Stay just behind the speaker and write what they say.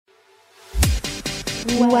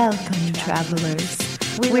Welcome, travelers.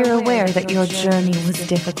 We're aware that your journey was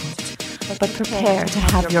difficult, but prepare to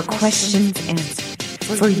have your questions answered,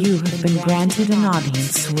 for you have been granted an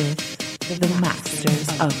audience with the Masters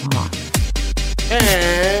of Modern.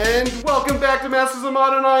 And welcome back to Masters of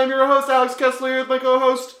Modern. I am your host, Alex Kessler, with my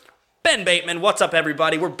co-host, Ben Bateman. What's up,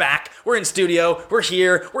 everybody? We're back. We're in studio. We're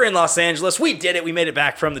here. We're in Los Angeles. We did it. We made it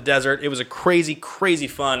back from the desert. It was a crazy, crazy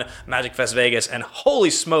fun MagicFest Vegas, and holy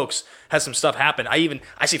smokes, has some stuff happen.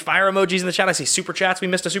 I see fire emojis in the chat. I see super chats. We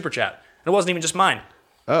missed a super chat, and it wasn't even just mine.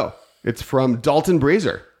 Oh, it's from Dalton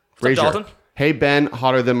Brazier. What's up, Dalton? Hey, Ben,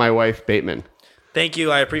 hotter than my wife, Bateman. Thank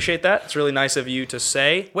you. I appreciate that. It's really nice of you to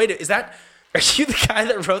say. Wait, are you the guy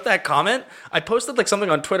that wrote that comment? I posted something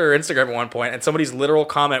on Twitter or Instagram at one point, and somebody's literal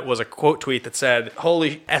comment was a quote tweet that said,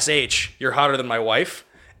 "Holy SH, you're hotter than my wife."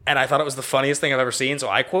 And I thought it was the funniest thing I've ever seen, so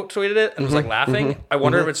I quote tweeted it and was laughing. I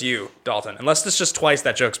wonder if it's you, Dalton. Unless it's just twice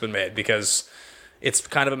that joke's been made, because it's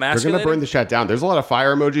kind of emasculating. We're going to burn the chat down. There's a lot of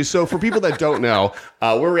fire emojis. So for people that don't know,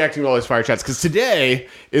 we're reacting to all these fire chats, because today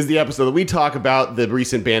is the episode that we talk about the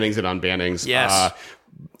recent bannings and unbannings. Yes.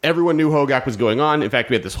 Everyone knew Hogak was going on. In fact,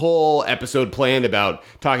 we had this whole episode planned about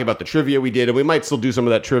talking about the trivia we did, and we might still do some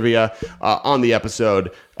of that trivia on the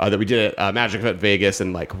episode that we did at MagicFest Vegas,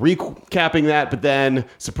 and recapping that. But then,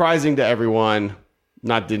 surprising to everyone,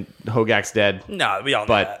 Hogak's dead. No, we all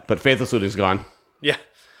know that. But Faithless Looting's gone. Yeah.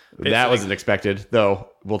 That wasn't expected, though.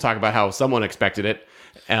 We'll talk about how someone expected it.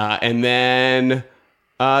 And then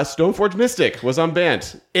Stoneforge Mystic was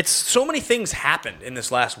unbanned. It's so many things happened in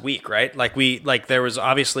this last week, right? There was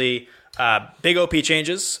obviously big OP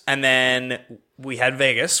changes, and then we had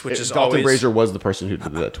Vegas, which is Dalton always... Brazier was the person who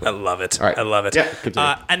did that tweet. I love it. All right. I love it. Yeah,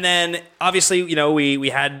 continue. And then, obviously, we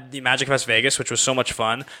had the MagicFest Vegas, which was so much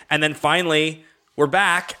fun. And then finally, we're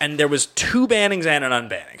back, and there was 2 bannings and an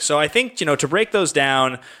unbanning. So I think, to break those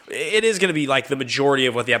down, it is going to be the majority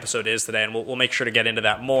of what the episode is today, and we'll make sure to get into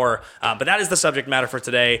that more. But that is the subject matter for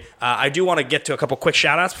today. I do want to get to a couple quick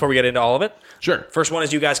shout-outs before we get into all of it. Sure. First one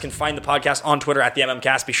is you guys can find the podcast on Twitter at the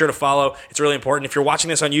MMCast. Be sure to follow. It's really important. If you're watching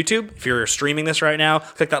this on YouTube, if you're streaming this right now,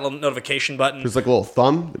 click that little notification button. There's a little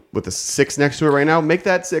thumb with a 6 next to it right now. Make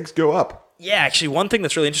that 6 go up. Yeah, actually, one thing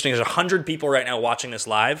that's really interesting is 100 people right now watching this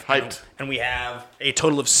live. Hyped. And we have a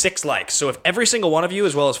total of 6 likes. So if every single one of you,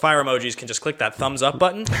 as well as fire emojis, can just click that thumbs up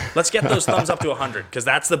button, let's get those thumbs up to 100, because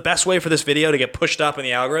that's the best way for this video to get pushed up in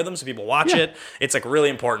the algorithm so people watch it. It's really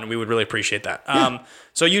important. We would really appreciate that.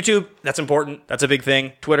 So YouTube, that's important. That's a big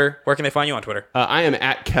thing. Twitter, where can they find you on Twitter? I am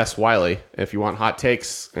at Kess Wiley. If you want hot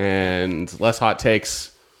takes and less hot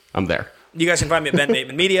takes, I'm there. You guys can find me at Ben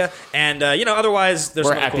Bateman Media, and otherwise there's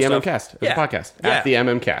We're some at cool the stuff. MMCast. It's a podcast. Yeah. At the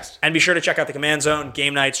MMCast. And be sure to check out the Command Zone,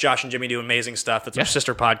 Game Nights. Josh and Jimmy do amazing stuff. That's our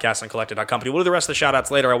sister podcast on Collected.company. We'll do the rest of the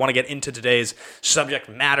shout-outs later. I want to get into today's subject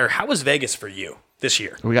matter. How was Vegas for you this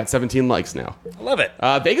year? We got 17 likes now. I love it.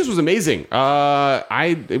 Vegas was amazing.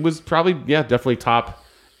 It was probably, definitely top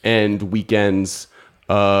end weekends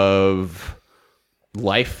of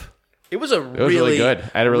life. It was really good.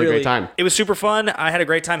 I had a really great time. It was super fun. I had a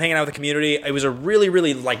great time hanging out with the community. It was a really,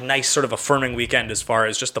 really nice sort of affirming weekend as far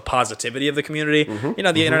as just the positivity of the community. The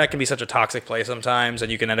internet can be such a toxic place sometimes,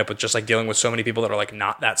 and you can end up with just dealing with so many people that are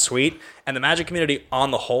not that sweet. And the Magic community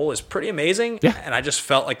on the whole is pretty amazing. Yeah. And I just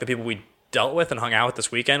felt like the people we dealt with and hung out with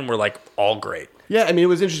this weekend were all great. Yeah, I mean, it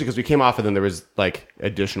was interesting because we came off and then there was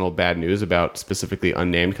additional bad news about specifically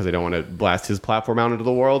Unnamed, because I don't want to blast his platform out into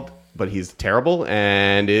the world. But he's terrible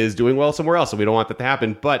and is doing well somewhere else, and we don't want that to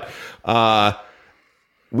happen. But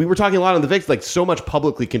we were talking a lot on the VIX, so much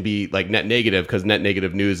publicly can be net negative, because net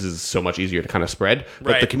negative news is so much easier to kind of spread.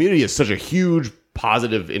 But the community is such a huge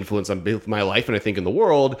positive influence on both my life and I think in the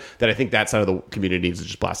world, that I think that side of the community needs to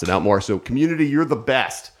just blast it out more. So community, you're the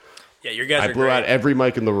best. Yeah, you guys are I blew great. out every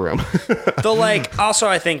mic in the room. Though, also,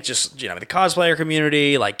 I think just, the cosplayer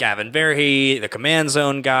community, Gavin Verhey, the Command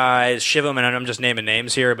Zone guys, Shivam, and I'm just naming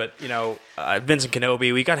names here, but, Vincent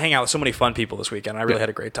Kenobi, we got to hang out with so many fun people this weekend. I really had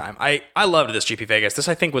a great time. I loved this GP Vegas. This,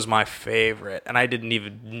 I think, was my favorite, and I didn't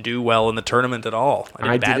even do well in the tournament at all.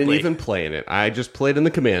 I didn't even play in it. I just played in the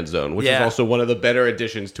Command Zone, which is also one of the better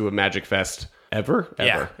additions to a MagicFest ever.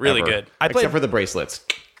 Yeah, really good. Except for the bracelets.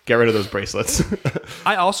 Get rid of those bracelets.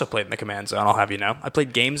 I also played in the Command Zone, I'll have you know. I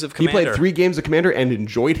played games of Commander. He played 3 games of Commander and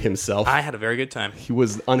enjoyed himself. I had a very good time. He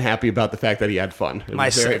was unhappy about the fact that he had fun. It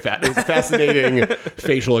was very it was fascinating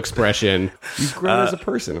facial expression. You've grown as a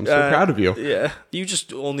person. I'm so proud of you. Yeah. You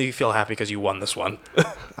just only feel happy because you won this one.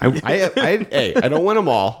 I don't win them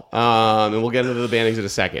all. And we'll get into the bannings in a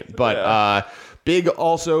second. But big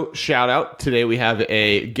also shout out. Today we have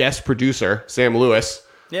a guest producer, Sam Lewis.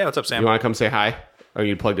 Yeah, what's up, Sam? You want to come say hi? Are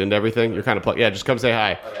you plugged into everything? You're kind of plugged. Yeah, just come say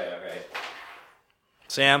hi. Okay.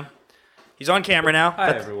 Sam. He's on camera now. Hi,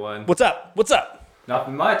 everyone. What's up? What's up?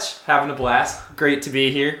 Nothing much. Having a blast. Great to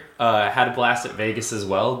be here. Had a blast at Vegas as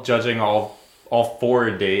well, judging all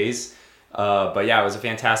 4 days. But yeah, it was a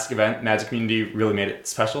fantastic event. Magic community really made it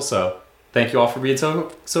special. So thank you all for being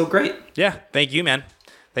so great. Yeah, thank you, man.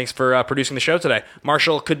 Thanks for producing the show today.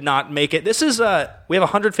 Marshall could not make it. This is, we have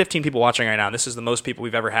 115 people watching right now. And this is the most people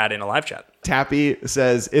we've ever had in a live chat. Tappy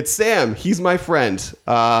says, it's Sam. He's my friend.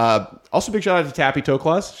 Also, big shout out to Tappy Toe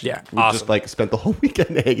Claws. Yeah, we awesome. just spent the whole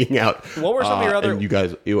weekend hanging out. What were some of your other...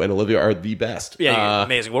 And you and Olivia are the best. Yeah,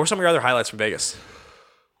 amazing. What were some of your other highlights from Vegas?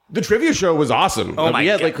 The trivia show was awesome. Oh my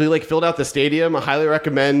God. We filled out the stadium. I highly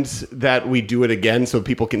recommend that we do it again so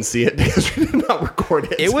people can see it because we did not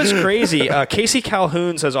record it. It was crazy. Casey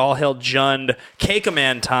Calhoun says, all hail Jund.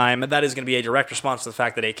 K-Command time. That is going to be a direct response to the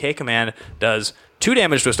fact that a K-Command does 2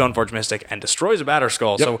 damage to a Stoneforge Mystic and destroys a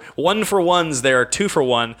Batterskull. Yep. So 1 for 1s there, 2 for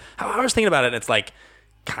 1. I was thinking about it, and it's like,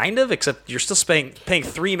 kind of, except you're still paying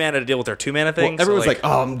 3 mana to deal with their 2 mana thing. Well,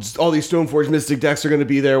 everyone's all these Stoneforge Mystic decks are going to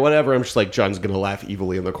be there, whatever. I'm just like, John's going to laugh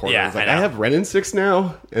evilly in the corner. Yeah, He's like, I I know. have Renin 6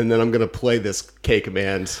 now, and then I'm going to play this K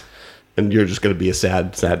command, and you're just going to be a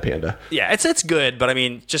sad panda. Yeah, it's good, but I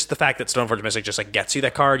mean, just the fact that Stoneforge Mystic just gets you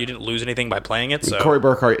that card, you didn't lose anything by playing it. So Corey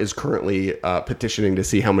Burkhart is currently petitioning to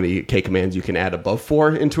see how many K commands you can add above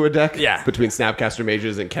 4 into a deck. Yeah. Between Snapcaster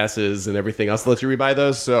Mages and Kesses and everything else that lets you rebuy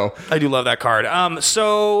those. So I do love that card.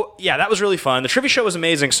 So yeah, that was really fun. The trivia show was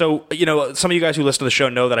amazing. So, some of you guys who listen to the show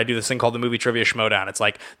know that I do this thing called the Movie Trivia Schmodown. It's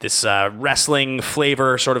like this wrestling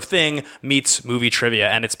flavor sort of thing meets movie trivia,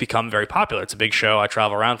 and it's become very popular. It's a big show. I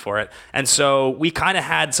travel around for it. And so we kind of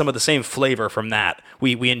had some of the same flavor from that.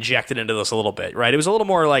 We injected into this a little bit, right? It was a little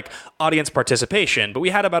more like audience participation, but we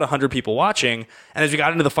had about 100 people watching. And as we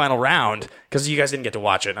got into the final round, because you guys didn't get to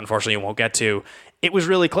watch it, unfortunately you won't get to, it was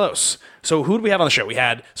really close. So who did we have on the show? We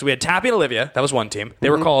had Tappy and Olivia. That was one team. They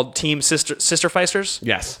were called Team Sister Feisters.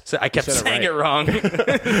 yes. So I kept saying it wrong.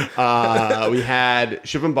 We had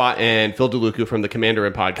Shivan Bot and Phil DeLuca from the Commander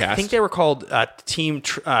and podcast. I think they were called Team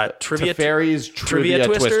Trivia. Teferi's Trivia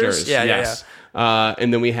Twisters. Yeah, yes.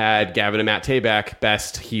 And then we had Gavin and Matt Tabak,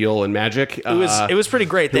 best heel in Magic. It was pretty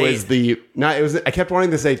great. I kept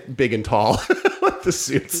wanting to say big and tall with the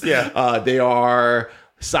suits. Yeah. They are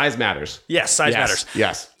size matters. Yes, size matters.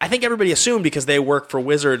 Yes. I think everybody assumed because they work for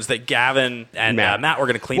Wizards that Gavin and Matt were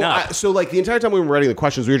going to clean up. So the entire time we were writing the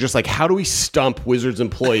questions, we were just like, how do we stump Wizards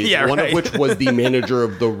employees? Yeah, one right. of which was the manager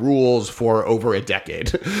of the rules for over a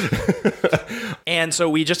decade. And so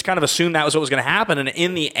we just kind of assumed that was what was going to happen. And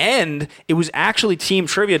in the end, it was actually Team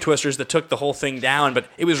Trivia Twisters that took the whole thing down. But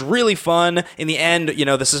it was really fun. In the end,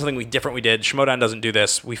 this is something we did. Schmodown doesn't do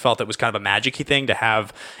this. We felt it was kind of a magic-y thing to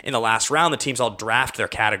have in the last round. The teams all draft their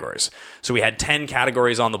categories. So we had 10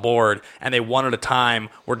 categories on the board, and they one at a time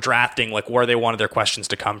were drafting like where they wanted their questions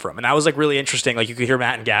to come from. And that was like really interesting. Like you could hear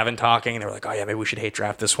Matt and Gavin talking, and they were like, oh yeah, maybe we should hate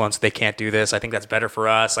draft this one so they can't do this. I think that's better for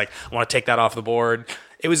us. Like I want to take that off the board.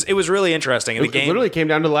 It was really interesting. And the game literally came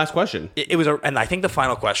down to the last question. And I think the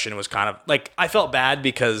final question was kind of like, I felt bad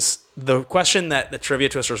because the question that the Trivia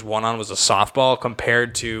Twisters won on was a softball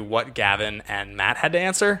compared to what Gavin and Matt had to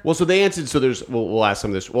answer. Well, so they answered. So we'll ask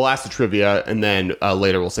some of this. We'll ask the trivia, and then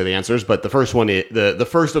later we'll say the answers. But the first one, the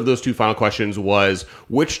first of those 2 final questions was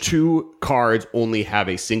which 2 cards only have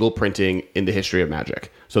a single printing in the history of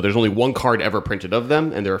Magic. So there's only 1 card ever printed of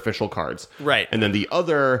them, and they're official cards. Right. And then the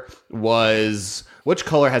other was which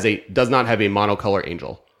color does not have a monocolor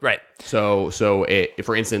angel. Right. So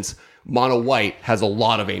for instance, mono white has a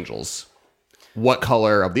lot of angels. What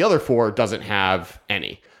color of the other 4 doesn't have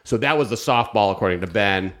any? So that was the softball, according to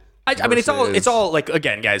Ben. I mean, it's all like,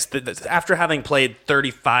 again, guys, after having played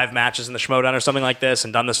 35 matches in the Schmodown or something like this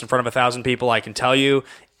and done this in front of 1,000 people, I can tell you,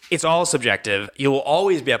 it's all subjective. You'll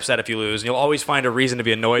always be upset if you lose, and you'll always find a reason to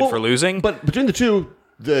be annoyed for losing. But between the 2,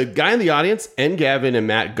 the guy in the audience and Gavin and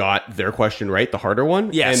Matt got their question right, the harder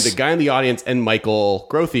one. Yes. And the guy in the audience and Michael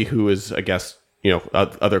Grothy, who is, I guess,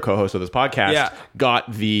 other co-host of this podcast,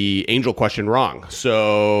 got the angel question wrong.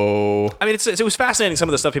 So I mean, it was fascinating, some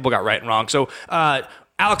of the stuff people got right and wrong. So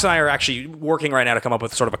Alex and I are actually working right now to come up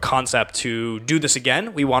with sort of a concept to do this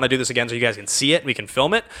again. We want to do this again so you guys can see it, we can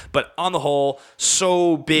film it. But on the whole,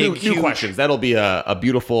 so big, huge questions. That'll be a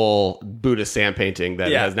beautiful Buddhist sand painting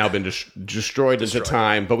that has now been destroyed into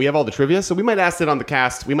time. But we have all the trivia, so we might ask it on the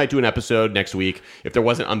cast. We might do an episode next week. If there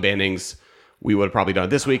wasn't Unbannings, we would have probably done it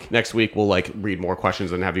this week. Next week, we'll like read more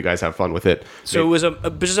questions and have you guys have fun with it. So it was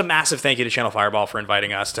just a massive thank you to Channel Fireball for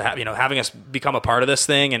inviting us to have, having us become a part of this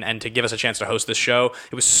thing and to give us a chance to host this show.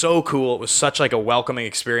 It was so cool. It was such like a welcoming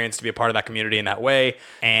experience to be a part of that community in that way.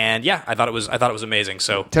 And yeah, I thought it was amazing.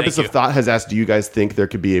 So Tempest of Thought has asked, do you guys think there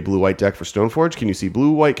could be a blue-white deck for Stoneforge? Can you see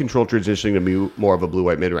blue-white control transitioning to be more of a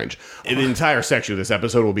blue-white mid-range? The entire section of this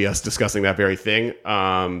episode will be us discussing that very thing.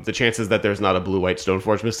 The chances that there's not a blue-white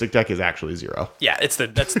Stoneforge Mystic deck is actually 0. Yeah,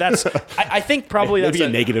 that's. I think probably maybe that's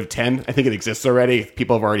a negative 10. I think it exists already.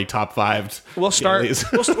 People have already top 5'd. We'll start.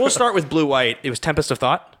 we'll start with blue-white. It was Tempest of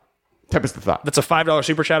Thought. Tempest of Thought. That's a $5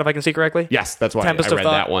 super chat if I can see correctly. Yes, that's why Tempest I read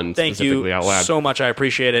of Thought. that one Thank specifically you out loud. so much. I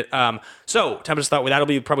appreciate it. So Tempest of Thought. That'll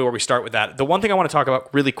be probably where we start with that. The one thing I want to talk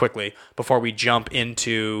about really quickly before we jump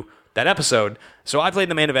into that episode. So I played in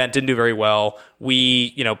the main event, didn't do very well.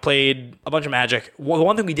 We, played a bunch of Magic. Well, the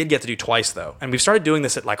one thing we did get to do twice, though, and we've started doing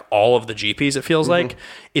this at like all of the GPs, it feels like,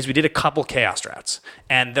 is we did a couple Chaos Drafts.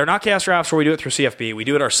 And they're not Chaos Drafts where we do it through CFB. We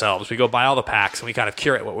do it ourselves. We go buy all the packs and we kind of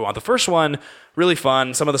curate what we want. The first one, really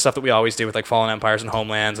fun. Some of the stuff that we always do with like Fallen Empires and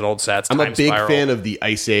Homelands and old sets. I'm a Time big Spiral. fan of the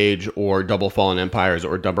Ice Age or double Fallen Empires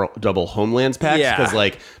or double Homelands packs because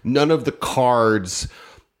like none of the cards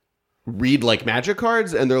read like Magic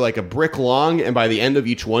cards, and they're like a brick long, and by the end of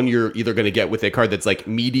each one you're either going to get with a card that's like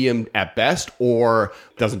medium at best or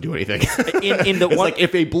doesn't do anything. In the it's one, like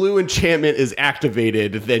if a blue enchantment is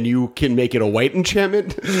activated, then you can make it a white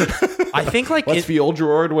enchantment. I think like Let's be Old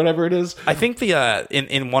Gerard, whatever it is. I think the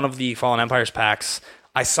in one of the Fallen Empires packs,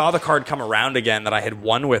 I saw the card come around again that I had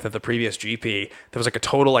won with at the previous GP. There was like a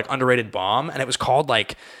total like underrated bomb, and it was called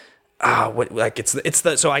like so I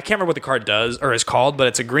can't remember what the card does or is called, but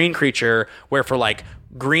it's a green creature where for like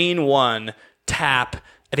green 1 tap,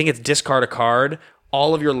 I think it's discard a card.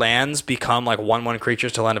 All of your lands become like 1/1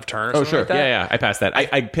 creatures till end of turn. Or something sure. like that. Yeah. I passed that.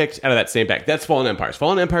 I picked out of that same pack. That's Fallen Empires.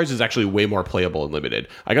 Fallen Empires is actually way more playable and limited.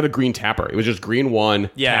 I got a green tapper. It was just green 1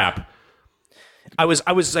 tap. I was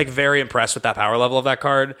like very impressed with that power level of that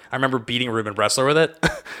card. I remember beating Ruben Bressler with it,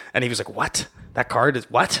 and he was like, "What? That card is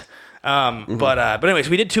what?" But anyways,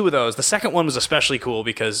 we did 2 of those. The second one was especially cool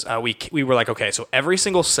because we were like, okay, so every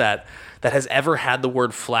single set that has ever had the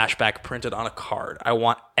word flashback printed on a card, I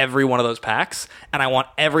want every one of those packs, and I want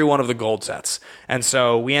every one of the gold sets. And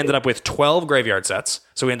so we ended up with 12 graveyard sets.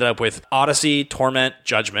 So we ended up with Odyssey, Torment,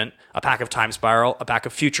 Judgment, a pack of Time Spiral, a pack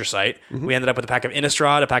of Future Sight. We ended up with a pack of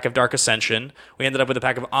Innistrad, a pack of Dark Ascension. We ended up with a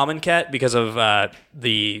pack of Amonkhet because of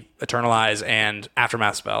the Eternalize and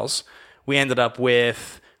Aftermath spells. We ended up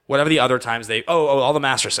with whatever the other times all the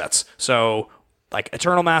master sets. So like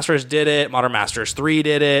Eternal Masters did it, Modern Masters 3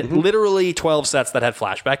 did it, literally 12 sets that had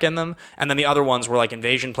flashback in them. And then the other ones were like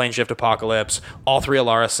Invasion, Planeshift, Apocalypse, all 3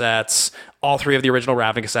 Alara sets, all 3 of the original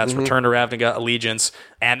Ravnica sets, Return to Ravnica, Allegiance.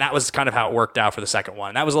 And that was kind of how it worked out for the second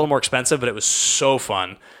one. That was a little more expensive, but it was so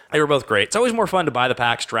fun. They were both great. It's always more fun to buy the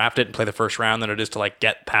packs, draft it, and play the first round than it is to like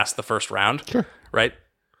get past the first round. Sure. Right?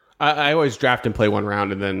 I always draft and play one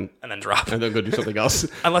round and then drop. And then go do something else.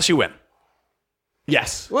 Unless you win.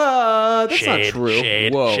 Yes. Well, that's not true.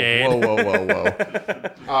 Whoa.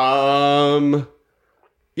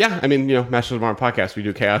 Yeah, I mean, Masters of Modern podcast, we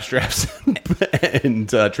do Chaos Drafts and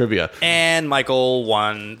trivia. And Michael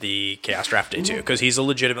won the Chaos Draft Day, too, because he's a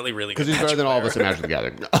legitimately really good Because he's better than player. all of us at Magic the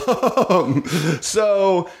Gathering.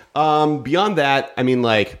 So, beyond that, I mean,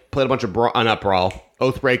 like, played a bunch of not Brawl.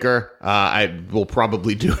 Oathbreaker. I will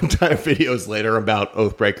probably do entire videos later about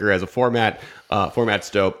Oathbreaker as a format. Format's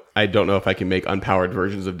dope. I don't know if I can make unpowered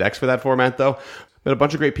versions of decks for that format, though. But a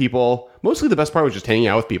bunch of great people. Mostly the best part was just hanging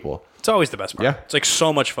out with people. It's always the best part. Yeah. It's like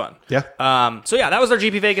so much fun. Yeah. So yeah, that was our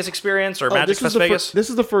GP Vegas experience or MagicFest Vegas. This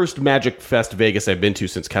is the first MagicFest Vegas I've been to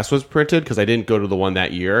since Kess was printed because I didn't go to the one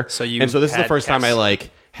that year. So this is the first time I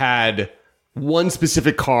had one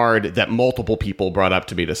specific card that multiple people brought up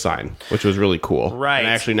to me to sign, which was really cool. Right. And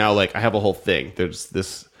actually now I have a whole thing. There's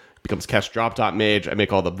this becomes Kess Drop Top Mage. I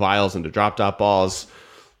make all the vials into Drop Top balls.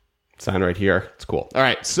 Sign right here. It's cool. All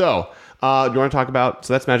right. So do you want to talk about?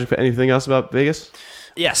 So that's Magic. Anything else about Vegas?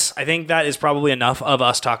 Yes, I think that is probably enough of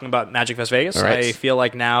us talking about MagicFest Vegas. All right. I feel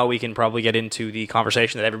like now we can probably get into the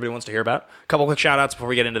conversation that everybody wants to hear about. A couple quick shout-outs before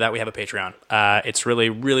we get into that. We have a Patreon. It's really,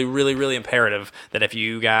 really, really, really imperative that if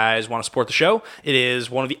you guys want to support the show, it is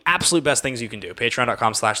one of the absolute best things you can do.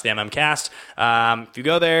 Patreon.com/theMMcast. If you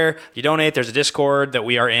go there, you donate, there's a Discord that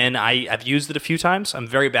we are in. I've used it a few times. I'm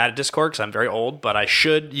very bad at Discord because I'm very old, but I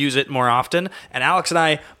should use it more often. And Alex and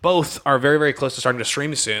I both are very, very close to starting to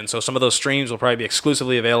stream soon, so some of those streams will probably be exclusive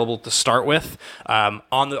exclusively available to start with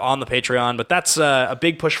on the Patreon. But that's a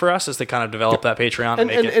big push for us, is to kind of develop that Patreon.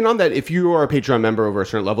 And on that, if you are a Patreon member over a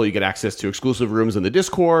certain level, you get access to exclusive rooms in the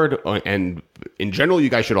Discord. And in general, you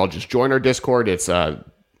guys should all just join our Discord. It's I'm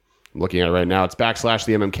looking at it right now. It's / the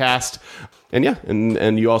MMCast. And yeah,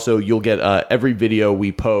 and you'll get every video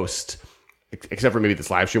we post, except for maybe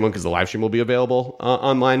this live stream one, because the live stream will be available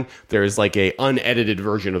online. There's like a unedited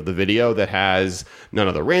version of the video that has none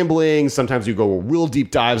of the ramblings. Sometimes you go real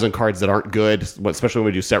deep dives on cards that aren't good, especially when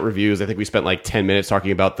we do set reviews. I think we spent like 10 minutes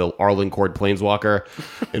talking about the Arlencord Planeswalker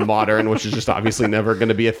in Modern, which is just obviously never going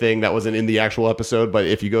to be a thing. That wasn't in the actual episode. But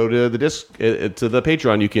if you go to the to the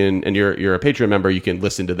Patreon, you can, and you're a Patreon member, you can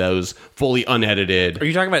listen to those fully unedited. Are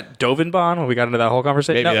you talking about Dovinbon when we got into that whole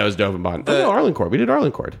conversation? Maybe that was Dovinbon. No, Arlencord. We did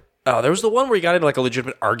Arlencord. Oh, there was the one where you got into like a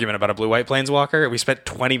legitimate argument about a blue-white planeswalker. We spent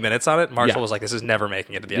 20 minutes on it. Marshall was like, this is never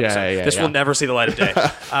making it to the episode. This will never see the light of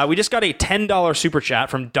day. We just got a $10 super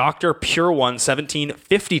chat from Dr. Pure One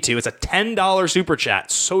 1752. It's a $10 super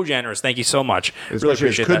chat. So generous. Thank you so much. Really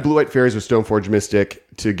appreciate that. Could blue-white fairies with Stoneforge Mystic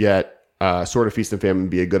to get Sword of Feast and Famine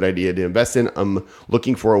be a good idea to invest in? I'm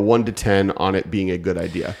looking for a 1 to 10 on it being a good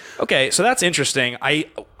idea. Okay, so that's interesting. I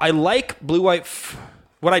like blue-white...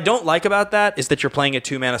 What I don't like about that is that you're playing a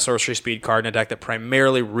 2-mana sorcery speed card in a deck that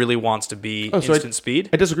primarily really wants to be instant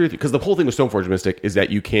speed. I disagree with you, because the whole thing with Stoneforge Mystic is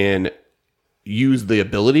that you can use the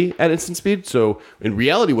ability at instant speed. So in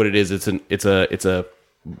reality, what it is, it's your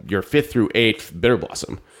 5th through 8th Bitter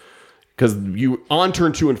Blossom. Because you on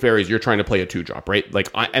turn 2 in Fairies, you're trying to play a 2-drop, right? Like,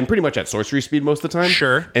 and pretty much at sorcery speed most of the time.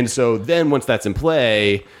 Sure. And so then once that's in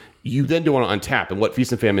play, you then do want to untap. And what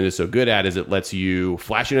Feast and Famine is so good at is it lets you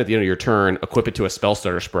flash in at the end of your turn, equip it to a spell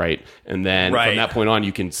starter sprite, and then from that point on,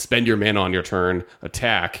 you can spend your mana on your turn,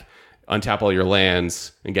 attack, untap all your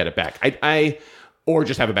lands, and get it back. Or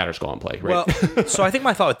just have a Batterskull in play, right? Well, so I think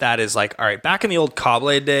my thought with that is like, all right, back in the old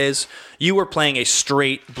Cobblade days, you were playing a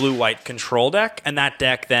straight blue-white control deck, and that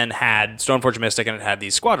deck then had Stoneforge Mystic, and it had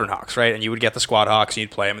these Squadron Hawks, right? And you would get the Squad Hawks, and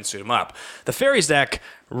you'd play them and suit them up. The Fairies deck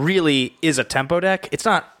really is a tempo deck. It's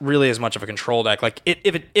not really as much of a control deck. Like,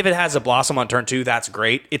 if it has a Blossom on turn 2, that's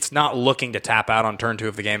great. It's not looking to tap out on turn 2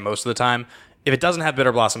 of the game most of the time. If it doesn't have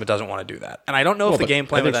Bitter Blossom, it doesn't want to do that. And I don't know if the game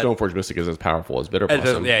plan I think Stoneforge Mystic is as powerful as Bitter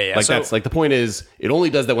Blossom. Yeah. Like, that's like the point is, it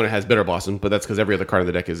only does that when it has Bitter Blossom, but that's because every other card in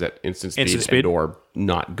the deck is at instant speed. And or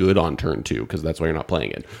not good on turn 2, because that's why you're not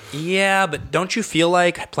playing it. Yeah, but don't you feel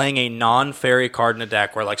like playing a non-fairy card in a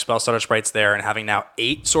deck where like Spell Starter Sprite's there and having now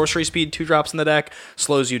 8 sorcery speed 2-drops in the deck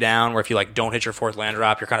slows you down, where if you like don't hit your 4th land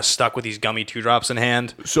drop, you're kind of stuck with these gummy 2-drops in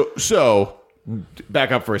hand? So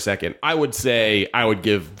back up for a second. I would say I would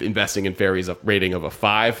give investing in Fairies a rating of a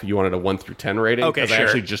 5. You wanted a 1 through 10 rating? Okay, sure. I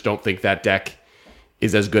actually just don't think that deck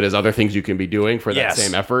is as good as other things you can be doing for that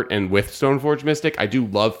same effort. And with Stoneforge Mystic, I do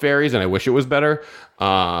love Fairies, and I wish it was better.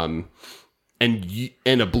 And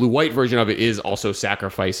a blue-white version of it is also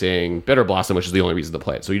sacrificing Bitter Blossom, which is the only reason to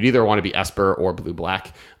play it. So you'd either want to be Esper or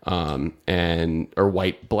blue-black, or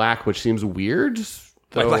white-black, which seems weird.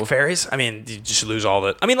 Like Fairies? I mean, you just lose all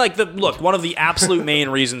the... I mean, like, one of the absolute main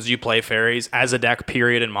reasons you play Fairies as a deck,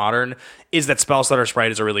 period, in Modern, is that Spellstutter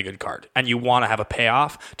Sprite is a really good card. And you want to have a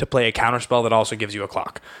payoff to play a counterspell that also gives you a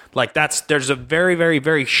clock. Like, there's a very, very,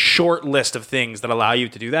 very short list of things that allow you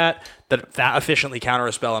to do that efficiently counter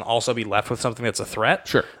a spell and also be left with something that's a threat.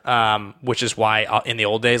 Sure. Which is why in the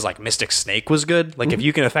old days, like, Mystic Snake was good. Like, if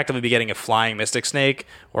you can effectively be getting a flying Mystic Snake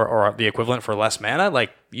or the equivalent for less mana,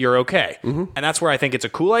 like, you're okay. And that's where I think it's a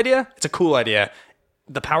cool idea. It's a cool idea.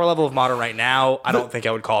 The power level of Modern right now, I don't think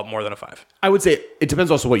I would call it more than a 5. I would say it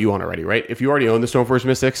depends also what you own already, right? If you already own the Stoneforge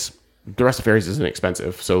Mystics, the rest of Fairies isn't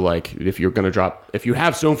expensive. So, like, if you have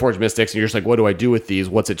Stoneforge Mystics and you're just like, what do I do with these?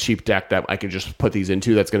 What's a cheap deck that I can just put these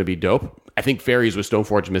into that's going to be dope? I think Fairies with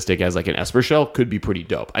Stoneforge Mystic as like an Esper Shell could be pretty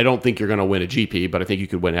dope. I don't think you're going to win a GP, but I think you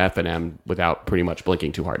could win FNM without pretty much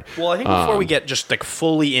blinking too hard. Well, I think before we get just like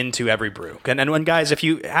fully into every brew, and when guys, if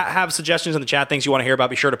you have suggestions in the chat, things you want to hear about,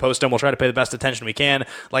 be sure to post them. We'll try to pay the best attention we can.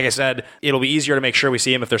 Like I said, it'll be easier to make sure we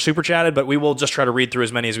see them if they're super chatted, but we will just try to read through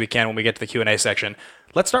as many as we can when we get to the Q&A section.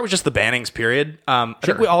 Let's start with just the bannings period. I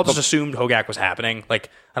think we all just assumed Hogak was happening. Like,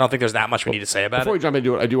 I don't think there's that much we need to say about Before we jump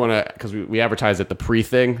into it, I do want to, because we advertised at the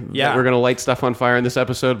pre-thing that we're going to light stuff on fire in this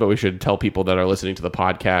episode, but we should tell people that are listening to the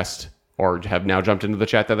podcast or have now jumped into the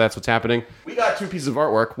chat that that's what's happening. We got 2 pieces of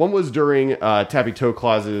artwork. One was during Tappy Toe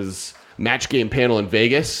Claus's match game panel in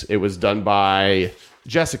Vegas. It was done by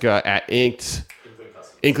Jessica at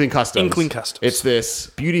Inkling Customs. Inkling Customs. It's this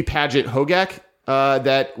beauty pageant Hogak.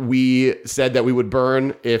 that we said that we would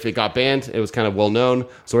burn if it got banned. It was kind of well known.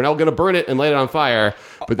 So we're now going to burn it and light it on fire.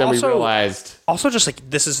 But then we realized... Also, just like,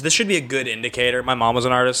 this should be a good indicator. My mom was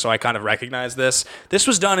an artist, so I kind of recognize this. This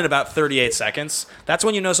was done in about 38 seconds. That's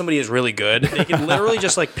when you know somebody is really good. They can literally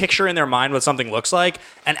just like picture in their mind what something looks like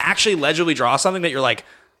and actually legibly draw something that you're like,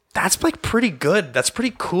 that's like pretty good. That's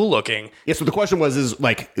pretty cool looking. Yeah, so the question is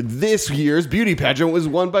like, this year's beauty pageant was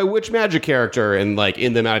won by which Magic character? And like,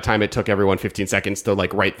 in the amount of time it took everyone 15 seconds to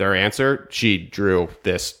like write their answer, she drew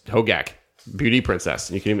this Hogak beauty princess.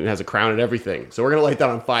 And you can even has a crown and everything. So we're going to light that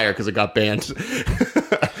on fire because it got banned.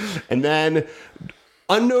 And then,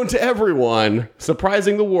 unknown to everyone,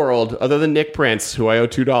 surprising the world, other than Nick Prince, who I owe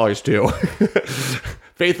 $2 to,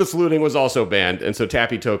 Faithless Looting was also banned, and so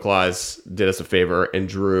Tappy Toe Claws did us a favor and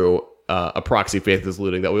drew a proxy Faithless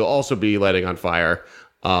Looting that we'll also be lighting on fire.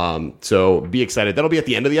 So be excited. That'll be at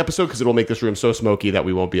the end of the episode because it'll make this room so smoky that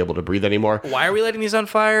we won't be able to breathe anymore. Why are we lighting these on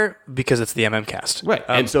fire? Because it's the MMcast. Right.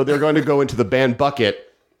 And so they're going to go into the ban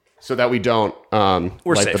bucket so that we don't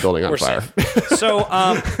light safe. the building on fire. So,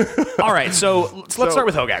 all right. So let's start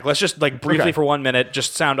with Hogak. Let's just like briefly for 1 minute,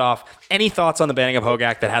 just sound off. Any thoughts on the banning of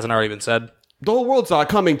Hogak that hasn't already been said? The whole world saw it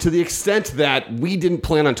coming to the extent that we didn't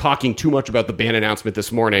plan on talking too much about the ban announcement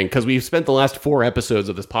this morning because we've spent the last 4 episodes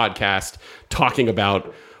of this podcast talking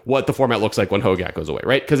about what the format looks like when Hogak goes away,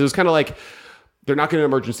 right? Because it was kind of like, they're not going to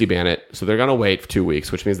emergency ban it, so they're going to wait for 2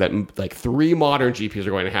 weeks, which means that like 3 modern GPs are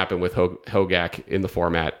going to happen with Hogak in the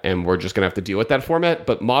format, and we're just going to have to deal with that format.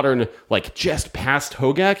 But modern, like just past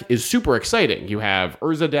Hogak, is super exciting. You have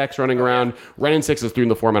Urza decks running around, Ren and 6 is through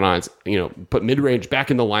the format on, put mid-range back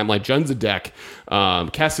in the limelight, Junza deck.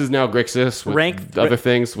 Kess is now Grixis with other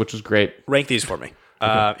things, which is great. Rank these for me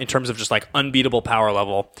in terms of just like unbeatable power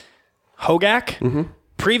level. Hogak,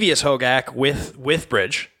 previous Hogak with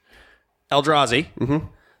Bridge, Eldrazi,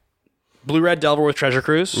 Blue-Red Delver with Treasure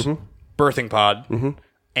Cruise, Birthing Pod,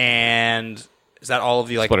 and is that all of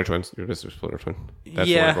the like... Splitter Twins. You're just a Splitter Twin. That's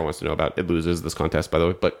what everyone wants to know about. It loses this contest, by the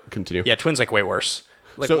way, but continue. Yeah, Twins like way worse.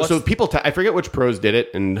 Like, so people... I forget which pros did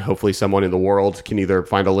it, and hopefully someone in the world can either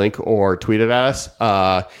find a link or tweet it at us.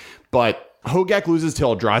 But Hogak loses to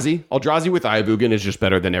Eldrazi. Eldrazi with Ayabugan is just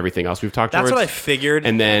better than everything else we've talked about. That's what I figured.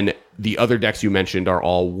 And then the other decks you mentioned are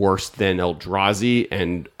all worse than Eldrazi,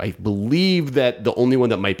 and I believe that the only one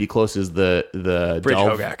that might be close is the Bridge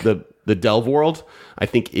Delve, Hogak. The Delve World, I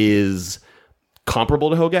think, is comparable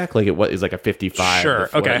to Hogak. Like it is like a 55. Sure.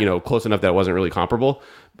 Okay. Close enough that it wasn't really comparable.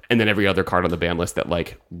 And then every other card on the ban list that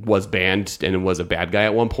like was banned and was a bad guy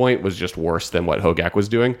at one point was just worse than what Hogak was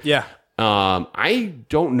doing. Yeah. I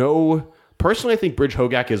don't know. Personally, I think Bridge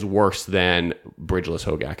Hogak is worse than Bridgeless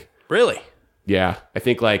Hogak. Really? Yeah, I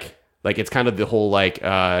think like it's kind of the whole like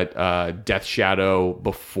Death Shadow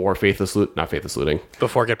before not Faithless Looting.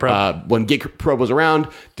 Before Get Probe. When Get Probe was around,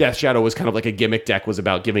 Death Shadow was kind of like a gimmick deck, was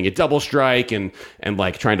about giving it double strike and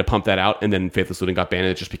like trying to pump that out, and then Faithless Looting got banned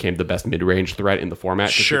and it just became the best mid-range threat in the format.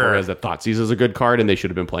 Sure. Whereas that Thoughtseize is a good card and they should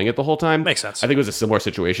have been playing it the whole time. Makes sense. I think it was a similar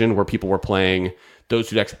situation where people were playing those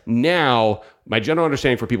 2 decks. Now, my general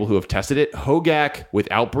understanding for people who have tested it, Hogak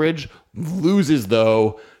without Bridge loses,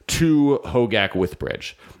 though, to Hogak with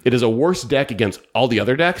Bridge. It is a worse deck against all the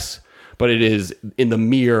other decks, but it is, in the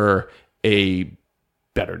mirror, a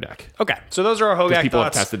better deck. Okay, so those are our Hogak people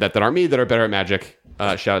thoughts. have tested that aren't me, that are better at Magic.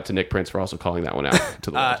 Shout out to Nick Prince for also calling that one out to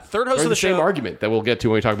the world. Third host of the same show. argument that we'll get to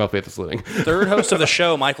when we talk about Faithless Looting. Third host of the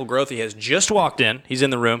show, Michael Grothy, has just walked in. He's in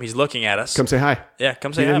the room. He's looking at us. Come say hi. Yeah,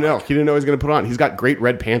 come say He hi. didn't know. Mike. He didn't know he was going to put on. He's got great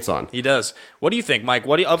red pants on. He does. What do you think, Mike?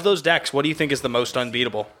 Of those decks, what do you think is the most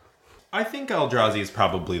unbeatable? I think Eldrazi is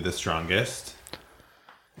probably the strongest.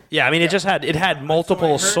 Yeah, I mean, it had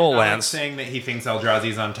multiple soul lands. Saying that he thinks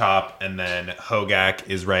Eldrazi's on top and then Hogak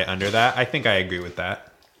is right under that. I think I agree with that.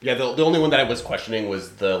 Yeah, the only one that I was questioning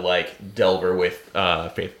was the like Delver with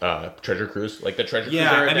Treasure Cruise, like the Treasure Cruise.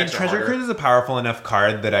 Yeah, I mean, Treasure Cruise is a powerful enough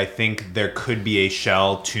card that I think there could be a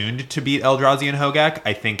shell tuned to beat Eldrazi and Hogak.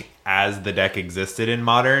 I think as the deck existed in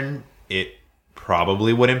Modern, it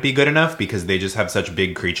probably wouldn't be good enough because they just have such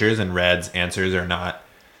big creatures and Red's answers are not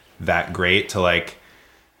that great to like,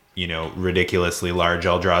 ridiculously large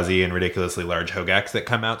Eldrazi and ridiculously large Hogaks that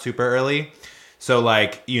come out super early. So,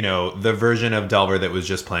 like, the version of Delver that was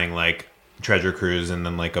just playing, like, Treasure Cruise and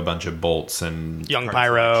then, like, a bunch of bolts and... Young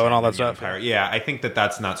Pyro and all that stuff. Yeah, I think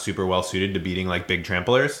that's not super well suited to beating, like, big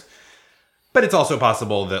tramplers. But it's also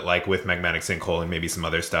possible that, like, with Magmatic Sinkhole and maybe some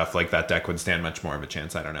other stuff, like, that deck would stand much more of a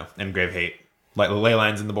chance. I don't know. And Grave Hate. Like, the ley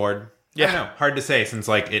lines in the board. Yeah. I don't know. Hard to say since,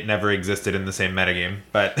 like, it never existed in the same metagame.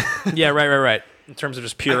 But... Yeah, right. In terms of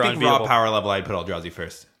just pure I think unbeatable. raw power level, I'd put Eldrazi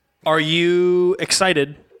first. Are you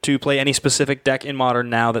excited to play any specific deck in Modern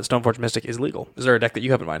now that Stoneforge Mystic is legal? Is there a deck that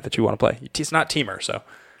you have in mind that you want to play? It's not Teamer, so.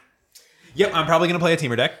 Yep, I'm probably going to play a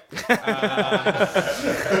Teamer deck.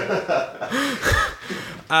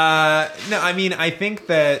 No, I mean, I think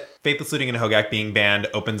that Faithless Looting and Hogak being banned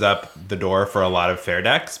opens up the door for a lot of fair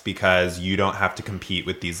decks because you don't have to compete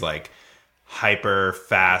with these, like, hyper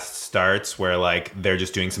fast starts where, like, they're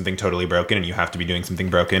just doing something totally broken and you have to be doing something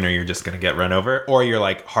broken or you're just going to get run over, or you're,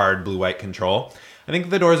 like, hard blue-white control. I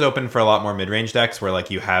think the door's open for a lot more mid-range decks where, like,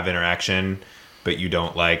 you have interaction, but you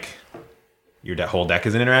don't, like... Your whole deck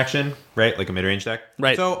is an interaction, right? Like a mid-range deck.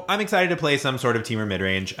 Right. So I'm excited to play some sort of Teamer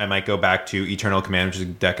mid-range. I might go back to Eternal Command, which is a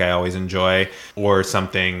deck I always enjoy, or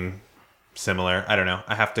something similar. I don't know.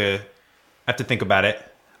 I have to think about it.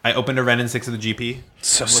 I opened a Ren and 6 of the GP.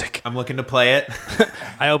 So sick. I'm looking to play it.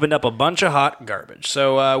 I opened up a bunch of hot garbage.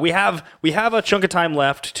 So we have a chunk of time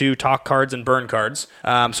left to talk cards and burn cards.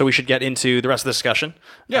 So we should get into the rest of the discussion.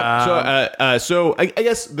 Yeah. So I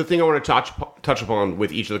guess the thing I want to touch upon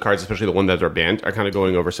with each of the cards, especially the ones that are banned, are kind of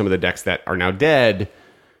going over some of the decks that are now dead.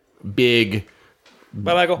 Big.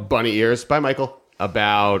 Bye, Michael. Bunny ears. Bye, Michael.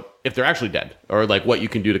 About if they're actually dead or like what you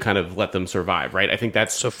can do to kind of let them survive, right? I think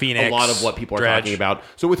that's Phoenix, a lot of what people are Dredge. talking about.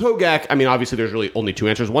 So with Hogak, I mean, obviously there's really only two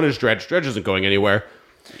answers. One is Dredge. Dredge isn't going anywhere.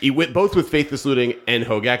 Both with Faithless Looting and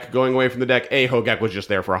Hogak going away from the deck. Hogak was just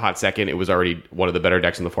there for a hot second. It was already one of the better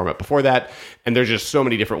decks in the format before that. And there's just so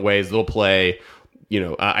many different ways they'll play.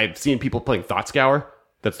 I've seen people playing Thought Scour.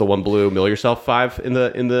 That's the one blue Mill Yourself 5 in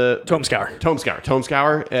the Tome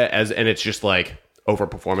Scour, and it's just like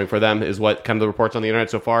overperforming for them is what kind of the reports on the internet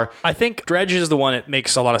so far. I think Dredge is the one that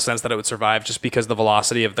makes a lot of sense that it would survive just because the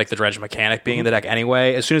velocity of like the Dredge mechanic being in the deck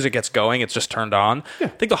anyway. As soon as it gets going, it's just turned on. Yeah. I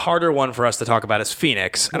think the harder one for us to talk about is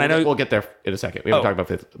Phoenix. And I know we'll get there in a second. We haven't talked about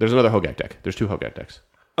Fifth. There's another Hogak deck. There's two Hogak decks.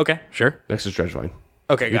 Okay, sure. Next is Dredgevine.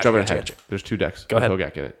 Okay, You're jumping ahead. There's two decks. Go ahead.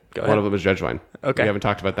 Hogak in it. Go One ahead. of them is Dredgevine. Okay. We haven't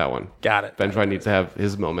talked about that one. Got it. Vengevine needs to have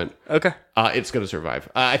his moment. Okay. It's going to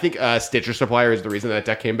survive. I think Stitcher Supplier is the reason that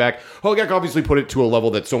deck came back. Hogak obviously put it to a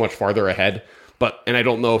level that's so much farther ahead. And I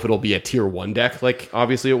don't know if it'll be a tier 1 deck like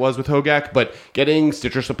obviously it was with Hogak, but getting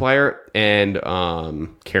Stitcher Supplier and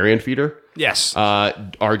Carrion Feeder Yes.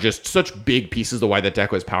 are just such big pieces of why that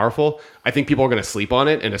deck was powerful. I think people are going to sleep on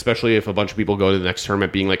it, and especially if a bunch of people go to the next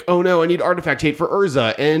tournament being like, oh no, I need Artifact Hate for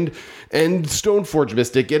Urza and Stoneforge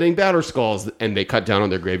Mystic getting Batter Skulls, and they cut down on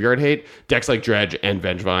their graveyard hate. Decks like Dredge and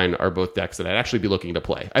Vengevine are both decks that I'd actually be looking to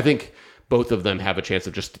play. I think both of them have a chance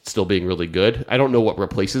of just still being really good. I don't know what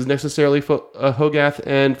replaces necessarily Hogath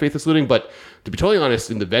and Faithless Looting, but to be totally honest,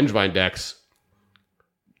 in the Vengevine decks,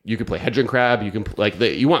 you can play Hedron Crab. You can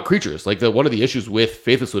you want creatures. One of the issues with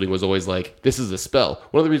Faithless Looting was always like, this is a spell.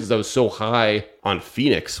 One of the reasons I was so high on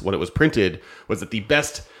Phoenix when it was printed was that the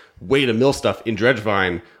best way to mill stuff in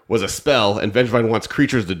Dredgevine was a spell, and Vengevine wants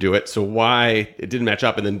creatures to do it. So why it didn't match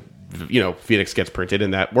up, and then Phoenix gets printed,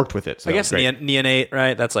 and that worked with it. So I guess Neonate,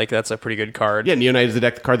 right? That's a pretty good card. Yeah, Neonate is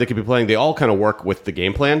the card they could be playing. They all kind of work with the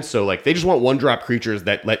game plan. So they just want 1-drop creatures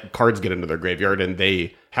that let cards get into their graveyard, and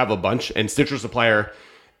they have a bunch. And Stitcher Supplier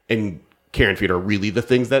and Carrion Feed are really the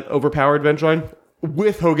things that overpowered Vengevine,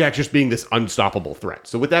 with Hogak just being this unstoppable threat.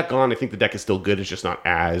 So with that gone, I think the deck is still good. It's just not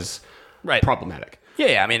as problematic.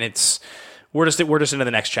 Yeah. I mean, we're just into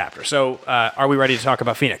the next chapter. So are we ready to talk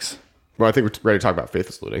about Phoenix? Well, I think we're ready to talk about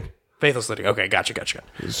Faithless Looting. Faithless Looting. Okay, gotcha.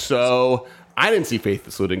 So I didn't see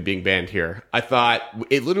Faithless Looting being banned here. I thought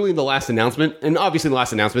it literally in the last announcement, and obviously in the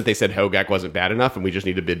last announcement they said Hogak wasn't bad enough and we just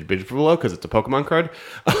need to bid for below because it's a Pokemon card.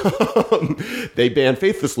 They banned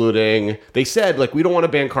Faithless Looting. They said we don't want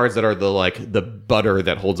to ban cards that are the butter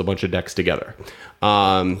that holds a bunch of decks together.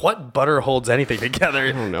 What butter holds anything together?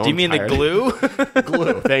 I don't know. Do you mean the glue?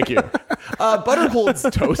 Glue. Thank you. Butter holds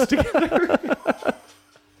toast together.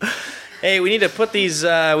 Hey, we need to put these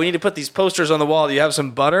posters on the wall. Do you have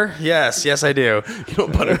some butter? Yes, I do. You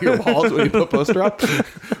don't butter your walls when you put a poster up?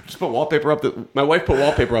 Just put wallpaper up. My wife put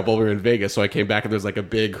wallpaper up over in Vegas, so I came back and there's a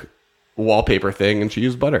big wallpaper thing, and she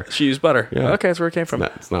used butter. Yeah. Okay, that's where it came from.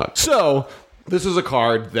 It's not. So this is a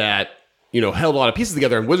card that held a lot of pieces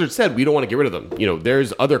together, and Wizards said we don't want to get rid of them.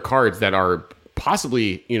 There's other cards that are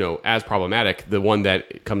possibly as problematic. The one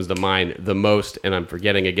that comes to mind the most, and I'm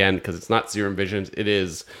forgetting again because it's not Serum Visions, it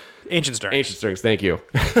is Ancient Stirrings. Ancient Stirrings, thank you.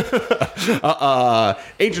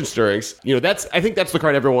 Ancient Stirrings. I think that's the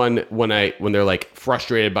card everyone when they're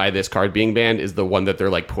frustrated by this card being banned is the one that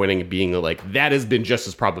they're pointing being that has been just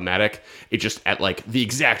as problematic. It just at the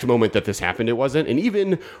exact moment that this happened, it wasn't. And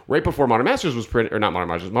even right before Modern Masters was printed, or not Modern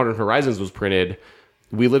Masters, Modern Horizons was printed,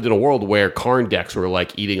 we lived in a world where Karn decks were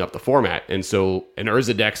like eating up the format, and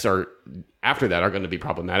Urza decks are after that are going to be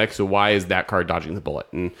problematic. So why is that card dodging the bullet?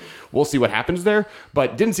 And we'll see what happens there.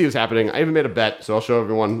 But didn't see this happening. I even made a bet, so I'll show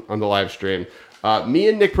everyone on the live stream. Me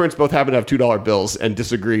and Nick Prince both happen to have $2 bills and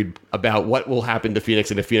disagreed about what will happen to Phoenix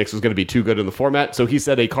and if Phoenix was going to be too good in the format. So he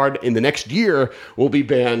said a card in the next year will be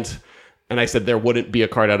banned. And I said there wouldn't be a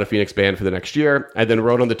card out of Phoenix banned for the next year. I then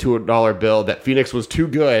wrote on the $2 bill that Phoenix was too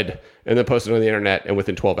good and then posted on the internet. And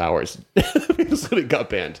within 12 hours, it got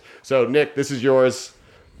banned. So Nick, this is yours.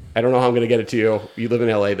 I don't know how I'm going to get it to you. You live in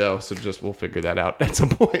LA though, so we'll figure that out at some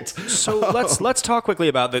point. So let's talk quickly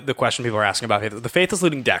about the question people are asking about the Faithless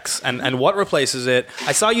Looting decks and what replaces it.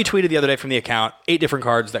 I saw you tweeted the other day from the account 8 different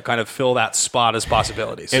cards that kind of fill that spot as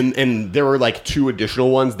possibilities. And there were like 2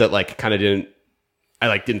 additional ones that like kind of didn't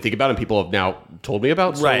think about and people have now told me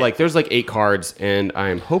about. So like there's like 8 cards and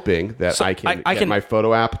I'm hoping that I can get my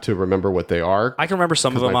photo app to remember what they are. I can remember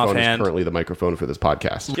some of them my phone offhand. is currently the microphone for this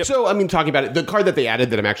podcast. Yep. So I mean, talking about it, the card that they added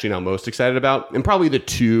that I'm actually now most excited about, and probably the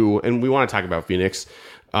 2, and we want to talk about Phoenix,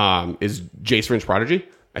 is Jace Fringe Prodigy.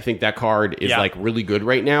 I think that card is like really good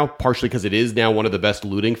right now, partially because it is now one of the best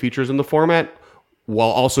looting features in the format, while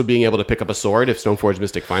also being able to pick up a sword if Stoneforge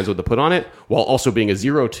Mystic finds what to put on it, while also being a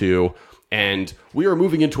 0/2. And we are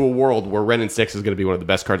moving into a world where Ren and 6 is going to be one of the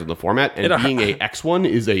best cards in the format, and being a X1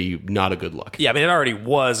 is not a good look. Yeah, I mean, it already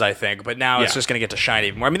was, I think, but now it's just going to get to shine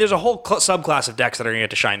even more. I mean, there's a whole subclass of decks that are going to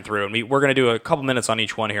get to shine through, and we're going to do a couple minutes on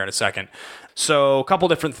each one here in a second. So, a couple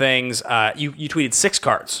different things. You tweeted 6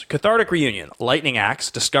 cards. Cathartic Reunion, Lightning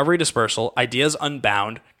Axe, Discovery Dispersal, Ideas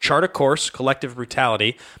Unbound, Chart a Course, Collective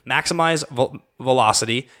Brutality, Maximize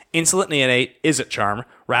Velocity, Insolent Neonate, Is It Charm,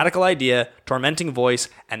 Radical Idea, Tormenting Voice,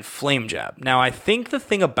 and Flame Jab. Now, I think the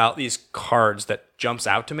thing about these cards that jumps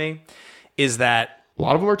out to me is that a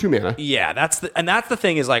lot of them are 2 mana. Yeah, that's the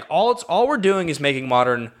thing is like all we're doing is making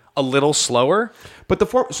Modern a little slower.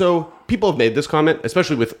 But so people have made this comment,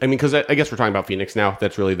 especially with, I mean, because I guess we're talking about Phoenix now.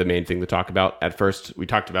 That's really the main thing to talk about. At first, we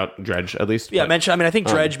talked about Dredge at least. Yeah, I think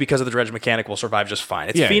Dredge, because of the Dredge mechanic, will survive just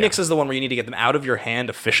fine. Phoenix is the one where you need to get them out of your hand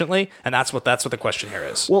efficiently, and that's what the question here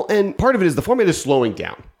is. Well, and part of it is the format is slowing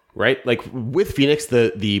down, right? Like with Phoenix,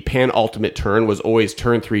 the pan ultimate turn was always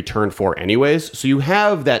turn 3, turn 4 anyways. So you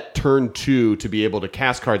have that turn 2 to be able to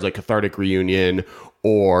cast cards like Cathartic Reunion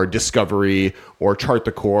or Discovery, or Chart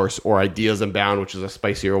the Course, or Ideas Unbound, which is a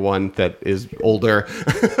spicier one that is older.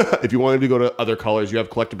 If you wanted to go to other colors, you have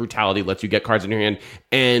Collective Brutality, lets you get cards in your hand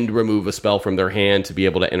and remove a spell from their hand to be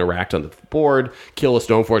able to interact on the board, kill a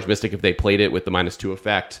Stoneforge Mystic if they played it with the -2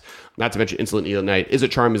 effect. Not to mention Insolent Neonate. Is It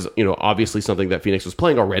Charm is, obviously something that Phoenix was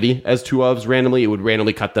playing already as 2-ofs randomly. It would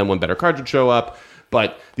randomly cut them when better cards would show up.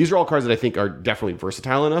 But these are all cards that I think are definitely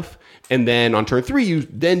versatile enough. And then on turn 3, you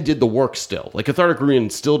then did the work still. Like Cathartic Reunion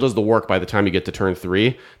still does the work by the time you get to turn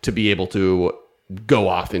 3 to be able to go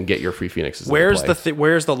off and get your free Phoenixes. Where's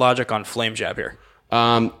the logic on Flame Jab here?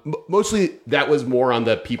 Mostly that was more on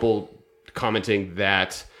the people commenting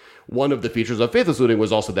that one of the features of Faithless Looting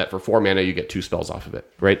was also that for 4 mana you get 2 spells off of it,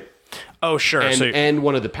 right? Oh, sure. And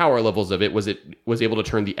one of the power levels of it was able to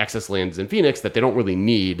turn the excess lands in Phoenix that they don't really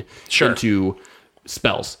need into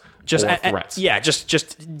spells or threats.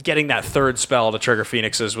 Just getting that 3rd spell to trigger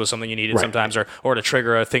Phoenixes was something you needed sometimes, or to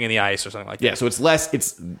trigger a thing in the ice or something like that. Yeah,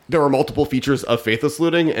 so there are multiple features of Faithless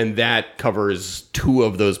Looting, and that covers 2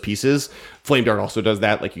 of those pieces. Flame Dart also does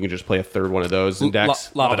that. Like you can just play a 3rd one of those in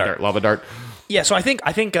decks. Lava Dart. Yeah, so I think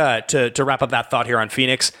to wrap up that thought here on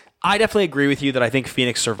Phoenix, I definitely agree with you that I think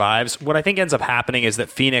Phoenix survives. What I think ends up happening is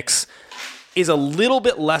that Phoenix is a little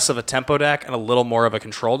bit less of a tempo deck and a little more of a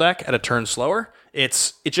control deck at a turn slower.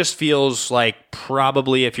 It just feels like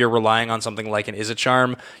probably if you're relying on something like an Is It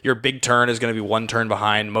Charm, your big turn is going to be 1 turn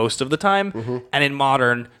behind most of the time. Mm-hmm. And in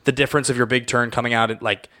Modern, the difference of your big turn coming out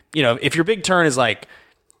at if your big turn is like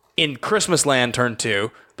in Christmas Land turn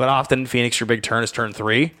 2, but often in Phoenix your big turn is turn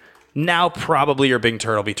 3, now probably your big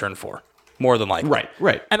turn will be turn 4. More than likely.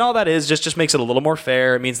 Right. And all that is just makes it a little more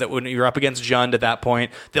fair. It means that when you're up against Jund at that point,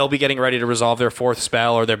 they'll be getting ready to resolve their 4th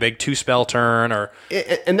spell or their big 2-spell turn.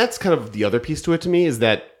 And that's kind of the other piece to it to me is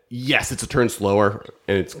that, yes, it's a turn slower,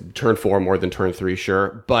 and it's turn 4 more than turn 3,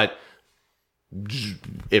 sure. But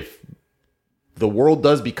if the world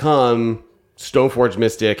does become Stoneforge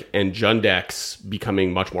Mystic and Jund decks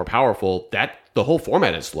becoming much more powerful, that the whole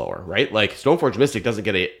format is slower, right? Like Stoneforge Mystic doesn't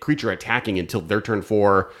get a creature attacking until their turn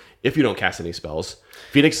 4 if you don't cast any spells.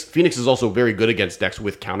 Phoenix is also very good against decks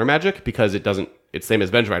with counter magic because it's same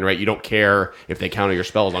as Vengevine, right? You don't care if they counter your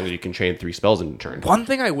spell as long as you can chain 3 spells in a turn. One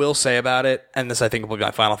thing I will say about it, and this I think will be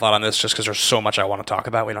my final thought on this just because there's so much I want to talk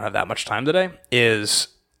about, we don't have that much time today, is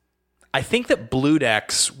I think that blue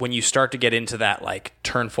decks, when you start to get into that like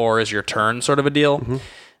turn 4 is your turn sort of a deal,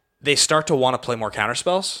 they start to want to play more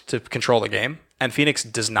counterspells to control the game. And Phoenix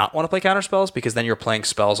does not want to play counterspells because then you're playing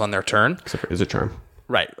spells on their turn. Except for Is a Charm.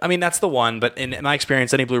 Right. I mean, that's the one, but in my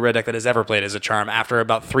experience, any blue-red deck that has ever played Is a Charm, after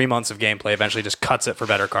about 3 months of gameplay, eventually just cuts it for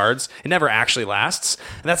better cards. It never actually lasts.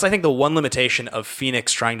 And that's, I think, the one limitation of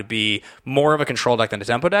Phoenix trying to be more of a control deck than a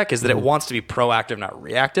tempo deck, is that it wants to be proactive, not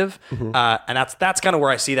reactive. And that's kind of where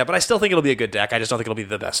I see that. But I still think it'll be a good deck. I just don't think it'll be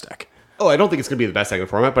the best deck. Oh, I don't think it's going to be the best deck in the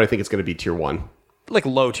format, but I think it's going to be tier 1. Like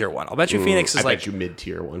low tier 1. I'll bet you Phoenix is I like... bet you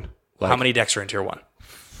mid-tier 1. How many decks are in tier 1?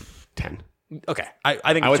 10. Okay. I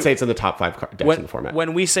think I would say it's in the top 5 decks in the format.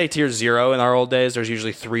 When we say tier 0 in our old days, there's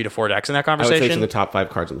usually 3 to 4 decks in that I would conversation. say it's in the top 5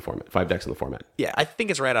 cards in the format. 5 decks in the format. Yeah, I think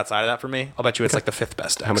it's right outside of that for me. I'll bet you it's like the 5th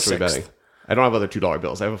best deck. How much are we 6th. betting? I don't have other $2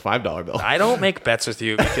 bills. I have a $5 bill. I don't make bets with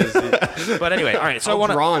you because... but anyway, all right. So I'll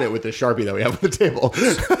draw on it with the Sharpie that we have on the table.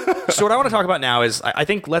 So what I want to talk about now is I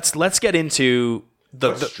think let's get into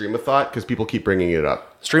the Stream of Thought, because people keep bringing it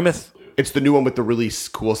up. Streameth. It's the new one with the really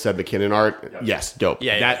cool Seb McKinnon art. Yes, dope.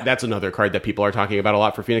 Yeah. That's another card that people are talking about a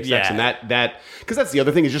lot for Phoenix decks. Yeah. And that because that's the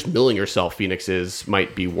other thing, is just milling yourself Phoenixes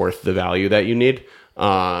might be worth the value that you need.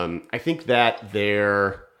 I think that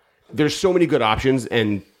there's so many good options,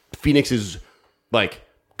 and Phoenix is like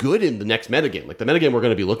good in the next metagame. Like the metagame we're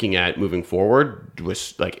going to be looking at moving forward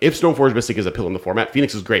was like, if Stoneforge Mystic is a pill in the format,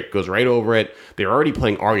 Phoenix is great. Goes right over it. They're already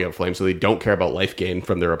playing Aria of Flame, so they don't care about life gain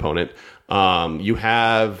from their opponent. You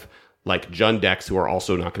have like Jund decks who are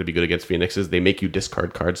also not going to be good against Phoenixes. They make you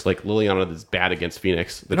discard cards. Like Liliana is bad against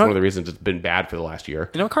Phoenix. That's one of the reasons it's been bad for the last year.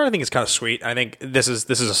 You know, a card I think is kind of sweet. I think this is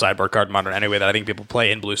a sideboard card in Modern anyway that I think people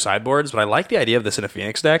play in blue sideboards, but I like the idea of this in a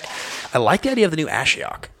Phoenix deck. I like the idea of the new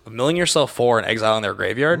Ashiok, of milling yourself 4 and exiling their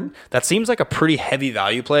graveyard. That seems like a pretty heavy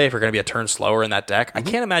value play if you're going to be a turn slower in that deck. I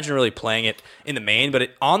can't imagine really playing it in the main, but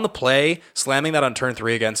on the play, slamming that on turn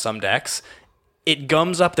 3 against some decks, it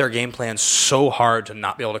gums up their game plan so hard to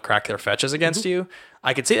not be able to crack their fetches against you.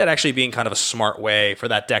 I could see that actually being kind of a smart way for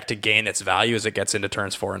that deck to gain its value as it gets into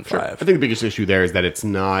turns 4 and 5. I think the biggest issue there is that it's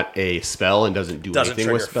not a spell and doesn't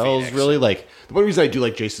anything with spells, Phoenix. really. Like, the one reason I do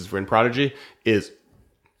like Jace's Vryn Prodigy is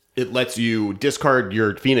it lets you discard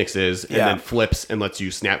your Phoenixes and then flips and lets you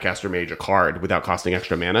Snapcaster Mage a card without costing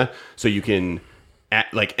extra mana. So you can,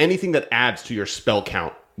 like, anything that adds to your spell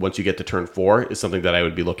count once you get to turn 4 is something that I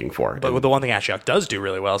would be looking for. But the one thing Ashiok does do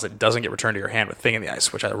really well is it doesn't get returned to your hand with Thing in the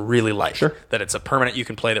Ice, which I really like. Sure. That it's a permanent you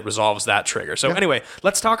can play that resolves that trigger. So anyway,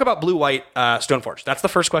 let's talk about blue-white Stoneforge. That's the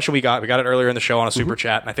first question we got. We got it earlier in the show on a super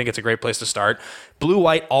chat, and I think it's a great place to start.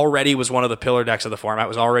 Blue-white already was one of the pillar decks of the format. It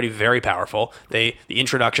was already very powerful. The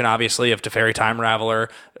introduction, obviously, of Teferi Time Raveler,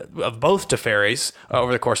 of both Teferis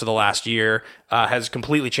over the course of the last year, has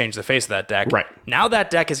completely changed the face of that deck. Right. Now that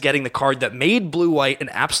deck is getting the card that made blue-white an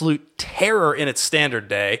absolute terror in its standard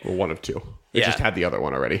day. Well, one of two. It just had the other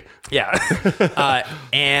one already. Yeah.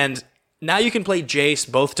 And now you can play Jace,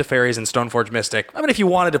 both Teferis and Stoneforge Mystic. I mean, if you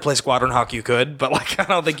wanted to play Squadron Hawk, you could, but like I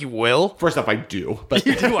don't think you will. First off, I do. But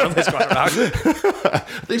You do want to play Squadron Hawk. I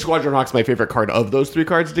think Squadron Hawk's my favorite card of those 3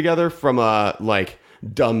 cards together from a, like,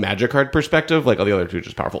 dumb Magic card perspective. Like, all the other 2 are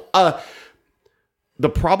just powerful. The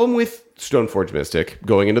problem with Stoneforge Mystic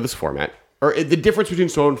going into this format, or the difference between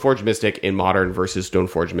Stoneforge Mystic in Modern versus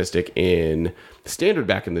Stoneforge Mystic in Standard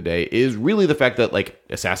back in the day, is really the fact that, like,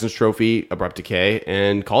 Assassin's Trophy, Abrupt Decay,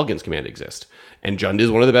 and Colligan's Command exist. And Jund is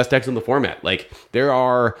one of the best decks in the format. Like, there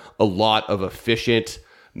are a lot of efficient,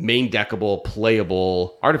 main deckable,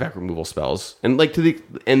 playable artifact removal spells. And, like,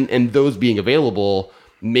 and those being available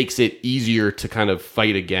makes it easier to kind of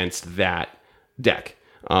fight against that deck.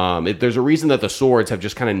 There's a reason that the swords have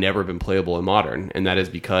just kind of never been playable in Modern, and that is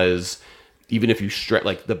because even if you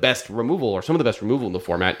like the best removal, or some of the best removal in the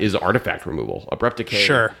format, is artifact removal. Abrupt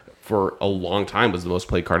Decay for a long time was the most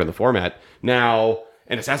played card in the format. Now,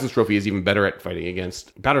 and Assassin's Trophy is even better at fighting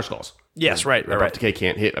against Batterskulls. Yes, right. Abrupt Decay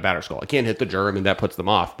can't hit a Batterskull. It can't hit the Germ, and that puts them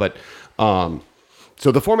off. But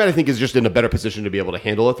so the format, I think, is just in a better position to be able to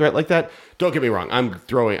handle a threat like that. Don't get me wrong. I'm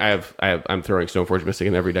throwing Stoneforge Mystic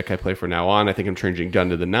in every deck I play from now on. I think I'm changing Jund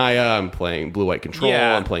to the Naya. I'm playing Blue-White Control.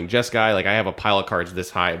 Yeah. I'm playing Jeskai. Like, I have a pile of cards this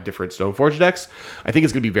high of different Stoneforge decks. I think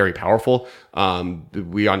it's going to be very powerful.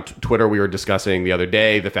 We on Twitter, we were discussing the other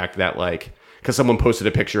day the fact that, like, because someone posted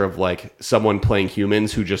a picture of, like, someone playing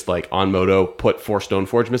humans who just, like, on Moto put 4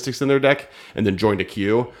 Stoneforge Mystics in their deck and then joined a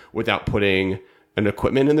queue without putting an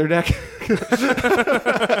equipment in their deck. Because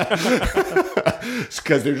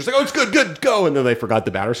they're just like, oh, it's good, go. And then they forgot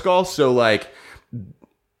the Batterskull. So, like,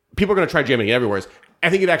 people are going to try jamming it everywhere. I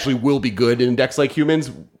think it actually will be good in decks like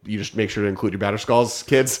humans. You just make sure to include your Batterskulls,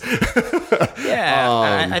 kids.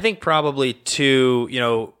 Yeah. I think probably, too, you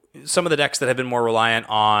know, some of the decks that have been more reliant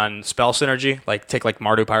on spell synergy, like take like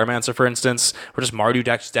Mardu Pyromancer, for instance, or just Mardu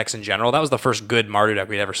decks in general. That was the first good Mardu deck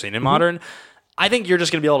we'd ever seen in Modern. I think you're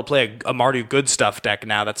just going to be able to play a Mardu good stuff deck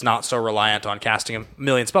now that's not so reliant on casting a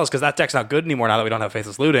million spells, because that deck's not good anymore now that we don't have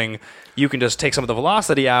Faithless Looting. You can just take some of the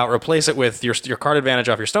velocity out, replace it with your card advantage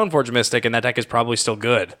off your Stoneforge Mystic, and that deck is probably still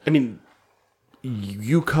good. I mean,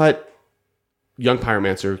 you cut Young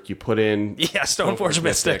Pyromancer, you put in Stoneforge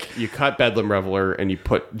Mystic. You cut Bedlam Reveler, and you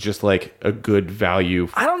put just like a good value.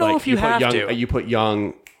 I don't know if you have to. You put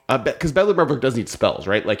Young, because Bedlam Reveler does need spells,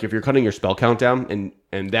 right? Like if you're cutting your spell countdown,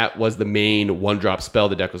 and that was the main 1-drop spell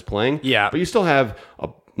the deck was playing. Yeah. But you still have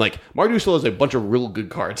Mardu still has a bunch of real good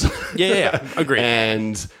cards. Yeah. Agreed.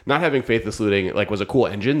 And not having Faithless Looting was a cool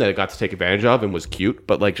engine that it got to take advantage of and was cute.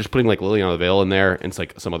 But just putting Liliana the Veil in there and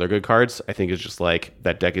some other good cards, I think is just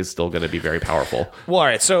that deck is still going to be very powerful. Well, all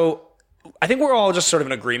right. So I think we're all just sort of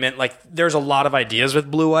in agreement. There's a lot of ideas with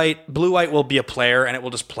Blue-White. Blue-White will be a player, and it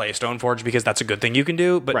will just play Stoneforge because that's a good thing you can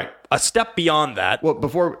do. But a step beyond that... Well,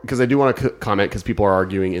 because I do want to comment, because people are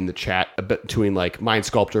arguing in the chat between Mind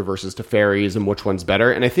Sculptor versus Teferis and which one's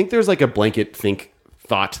better. And I think there's a blanket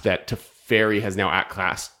thought that Teferi has now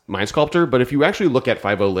outclassed Mind Sculptor. But if you actually look at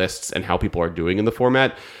 5.0 lists and how people are doing in the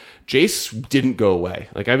format... Jace didn't go away.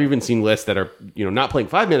 I've even seen lists that are, not playing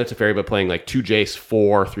 5-mana Teferi, but playing 2 Jace,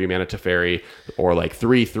 4 3-mana Teferi, or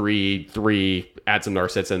 3/3/3, add some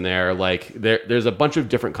Narsets in there. There's a bunch of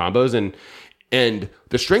different combos, and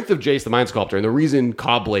the strength of Jace, the Mind Sculptor, and the reason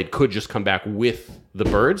Cobblade could just come back with the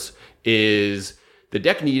birds is the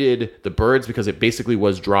deck needed the birds because it basically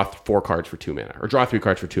was draw 4 cards for 2 mana, or draw 3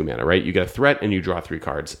 cards for 2 mana, right? You get a threat and you draw 3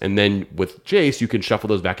 cards. And then with Jace, you can shuffle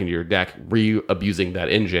those back into your deck, re-abusing that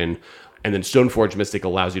engine. And then Stoneforge Mystic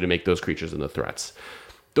allows you to make those creatures into threats.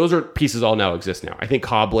 Those are pieces all now exist now. I think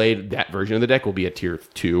Cobblade, that version of the deck, will be a tier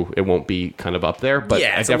 2. It won't be kind of up there, but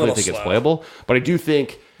I definitely think it's playable. But I do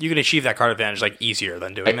think you can achieve that card advantage easier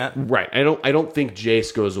than doing that. Right. I don't think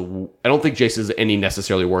Jace is any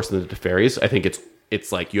necessarily worse than the Teferis. I think it's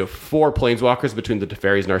you have 4 Planeswalkers between the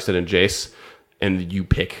Teferis, Narset, and Jace, and you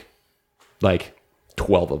pick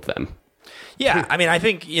 12 of them. Yeah, I mean, I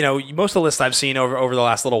think, most of the lists I've seen over the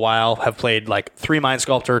last little while have played 3 Mind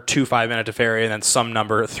Sculptor, 2 5-mana Teferi, and then some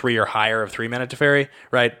number 3 or higher of 3-mana Teferi,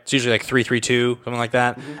 right? It's usually 3/3/2, something like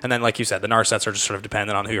that. Mm-hmm. And then, like you said, the Narsets are just sort of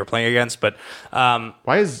dependent on who you're playing against. But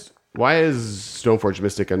why is Stoneforge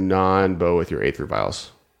Mystic a non-bow with your Aether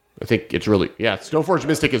Vials? I think it's really... Yeah, Stoneforge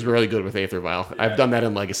Mystic is really good with Aether Vial. Yeah. I've done that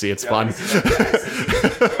in Legacy. It's fun.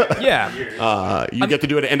 Yeah. You get to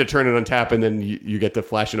do it at end of turn and untap, and then you get to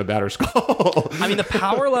flash in a Batter Skull. I mean, the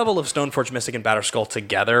power level of Stoneforge Mystic and Batter Skull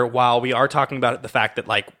together, while we are talking about the fact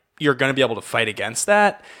that, you're going to be able to fight against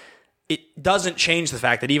that, it doesn't change the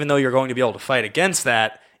fact that even though you're going to be able to fight against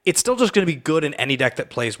that, it's still just going to be good in any deck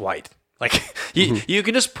that plays white. You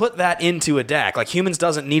can just put that into a deck. Humans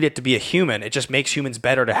doesn't need it to be a human. It just makes humans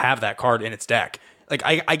better to have that card in its deck.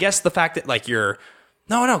 I guess the fact that you're...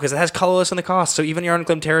 No, because it has colorless in the cost. So even your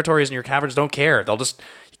unclaimed territories and your caverns don't care. They'll just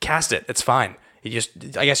cast it. It's fine.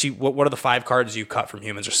 What are the 5 cards you cut from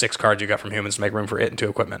humans, or 6 cards you got from humans to make room for it and 2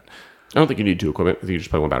 equipment? I don't think you need 2 equipment. I think you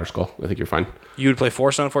just play 1 Batter Skull. I think you're fine. You would play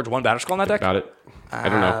 4 Stoneforge, 1 Batter Skull in that deck? Got it. I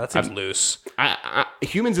don't know. That seems loose.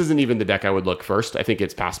 Humans isn't even the deck I would look first. I think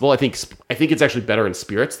it's passable. I think it's actually better in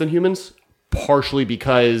Spirits than Humans, partially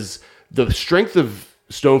because the strength of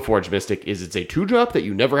Stoneforge Mystic is it's a 2-drop that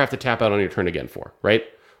you never have to tap out on your turn again for, right?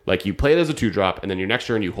 You play it as a 2-drop, and then your next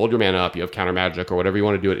turn you hold your mana up, you have counter magic or whatever you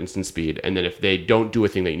want to do at instant speed, and then if they don't do a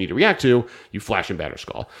thing that you need to react to, you flash in Batter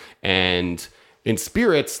Skull. And in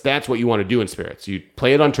Spirits, that's what you want to do in Spirits. You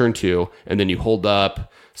play it on turn 2, and then you hold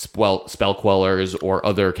up spell Quellers or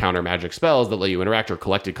other counter magic spells that let you interact, or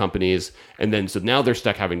Collected Companies, and then so now they're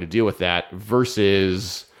stuck having to deal with that,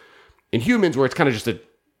 versus in Humans where it's kind of just a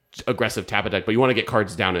aggressive tap attack, but you want to get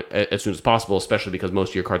cards down as soon as possible, especially because most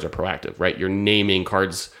of your cards are proactive, right? You're naming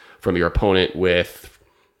cards from your opponent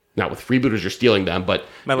not with freebooters, you're stealing them, but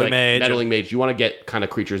Meddling Mage. You want to get kind of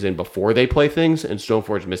creatures in before they play things, and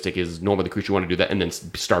Stoneforge Mystic is normally the creature you want to do that and then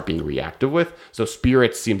start being reactive with. So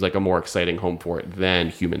Spirits seems like a more exciting home for it than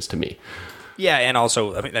Humans to me. Yeah, and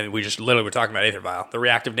also, I mean, we just literally were talking about Aether Vial. The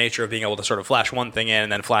reactive nature of being able to sort of flash one thing in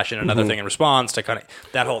and then flash in another thing in response to kind of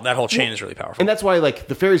that whole chain is really powerful. And that's why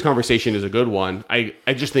the Fairies conversation is a good one. I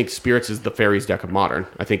just think Spirits is the Fairies deck of Modern.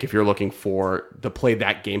 I think if you're looking to play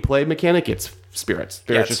that gameplay mechanic, it's Spirits.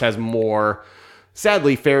 Fairies just has more.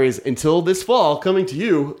 Sadly, Fairies, until this fall, coming to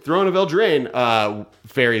you, Throne of Eldraine,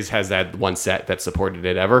 Fairies has that one set that supported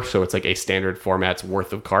it ever, so it's a standard format's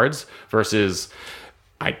worth of cards, versus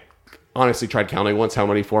honestly tried counting once how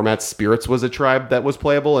many formats Spirits was a tribe that was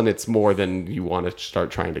playable, and it's more than you want to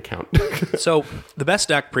start trying to count. So the best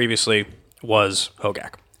deck previously was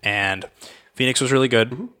Hogak, and Phoenix was really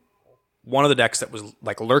good. One of the decks that was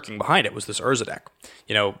like lurking behind it was this Urza deck.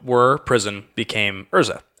 Where Prison became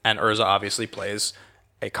Urza, and Urza obviously plays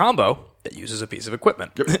a combo that uses a piece of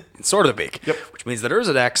equipment. It's Sword of the Beak, which means that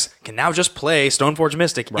Urza decks can now just play Stoneforge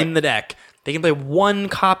Mystic in the deck. They can play one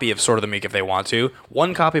copy of Sword of the Meek if they want to,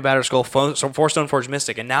 one copy of Batterskull, four Stoneforge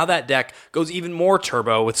Mystic, and now that deck goes even more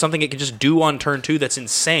turbo with something it can just do on turn 2 that's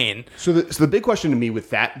insane. So the big question to me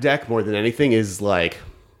with that deck, more than anything, is like,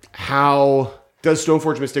 how does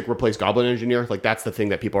Stoneforge Mystic replace Goblin Engineer? Like, that's the thing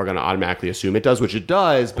that people are going to automatically assume it does, which it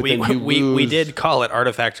does, but then you lose... We did call it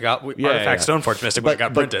Artifact Stoneforge Mystic when it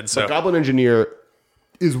got printed. So but Goblin Engineer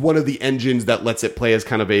is one of the engines that lets it play as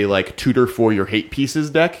kind of a like tutor for your hate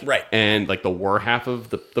pieces deck. Right. And like the war half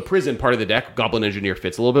of the prison part of the deck, Goblin Engineer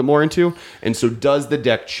fits a little bit more into. And so does the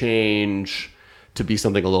deck change to be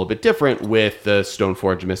something a little bit different with the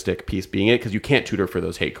Stoneforge Mystic piece being it? Because you can't tutor for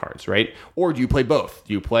those hate cards, right? Or do you play both?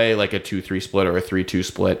 Do you play like a 2-3 split or a 3-2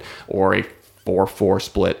 split or a 4-4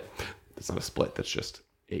 split? It's not a split, that's just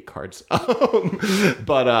 8 cards.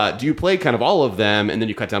 But do you play kind of all of them and then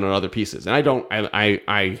you cut down on other pieces? And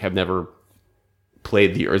I have never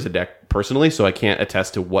played the Urza deck personally, so I can't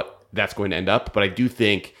attest to what that's going to end up. But I do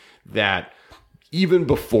think that even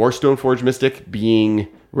before Stoneforge Mystic being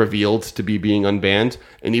revealed to be being unbanned,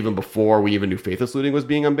 and even before we even knew Faithless Looting was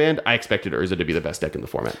being unbanned, I expected Urza to be the best deck in the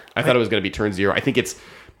format. I thought it was going to be turn 0. I think it's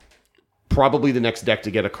probably the next deck to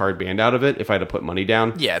get a card banned out of it if I had to put money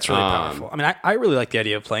down. Yeah, it's really powerful. I mean, I really like the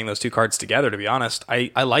idea of playing those 2 cards together, to be honest.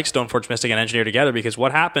 I like Stoneforge Mystic and Engineer together because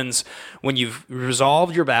what happens when you've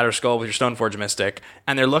resolved your Batterskull with your Stoneforge Mystic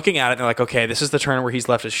and they're looking at it and they're like, okay, this is the turn where he's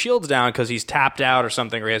left his shields down because he's tapped out or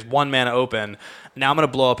something, or he has 1 mana open. Now I'm going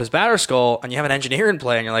to blow up his Batterskull, and you have an Engineer in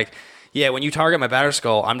play and you're like, yeah, when you target my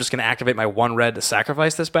Batterskull, I'm just going to activate my 1 red to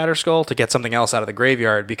sacrifice this Batterskull to get something else out of the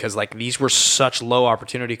graveyard because like these were such low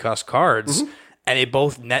opportunity cost cards. And they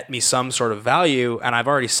both net me some sort of value, and I've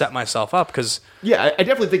already set myself up because... Yeah, I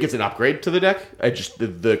definitely think it's an upgrade to the deck.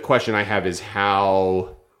 The question I have is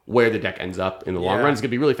where the deck ends up in the long run is going to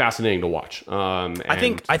be really fascinating to watch.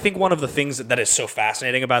 I think one of the things that is so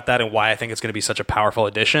fascinating about that and why I think it's going to be such a powerful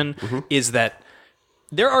addition is that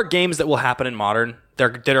there are games that will happen in Modern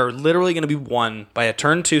that are literally going to be won by a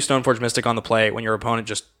turn 2 Stoneforge Mystic on the play when your opponent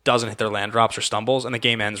just doesn't hit their land drops or stumbles, and the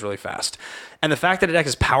game ends really fast. And the fact that a deck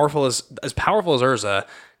as powerful as Urza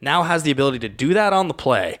now has the ability to do that on the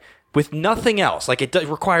play with nothing else. Like it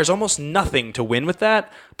requires almost nothing to win with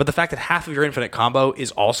that, but the fact that half of your infinite combo is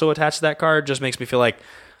also attached to that card just makes me feel like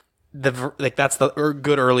that's the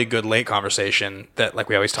good early, good late conversation that like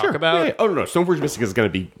we always talk about. Yeah. Oh no, Stoneforge Mystic is going to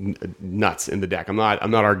be nuts in the deck. I'm not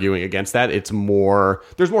arguing against that. It's more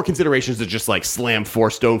there's more considerations to just like slam 4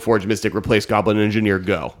 Stoneforge Mystic, replace Goblin Engineer,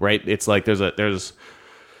 go right. It's like there's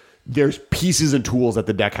pieces and tools that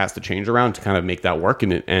the deck has to change around to kind of make that work,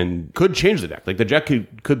 and could change the deck. Like the deck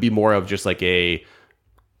could be more of just like a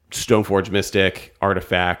Stoneforge Mystic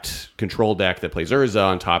artifact control deck that plays Urza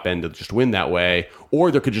on top end to just win that way,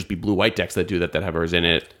 or there could just be blue-white decks that do that have Urza in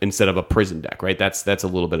it instead of a prison deck, right? That's a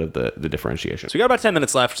little bit of the differentiation. So we got about 10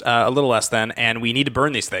 minutes left, a little less than, and we need to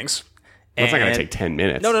burn these things. It's not going to take 10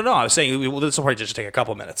 minutes. No. I was saying this will probably just take a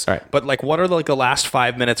couple minutes. All right. But like, what are the last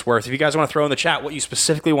 5 minutes worth? If you guys want to throw in the chat what you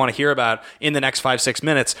specifically want to hear about in the next 5-6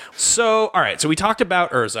 minutes. So, all right. So we talked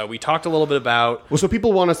about Urza. We talked a little bit about... Well, so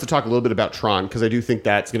people want us to talk a little bit about Tron, because I do think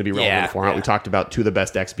that's going to be relevant in the format. We talked about 2 of the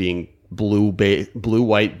best decks being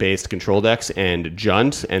blue-white based control decks and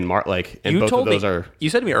Junt and and both of those are... You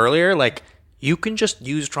said to me earlier, like, you can just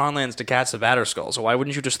use Tron lands to cast a Batterskull, so why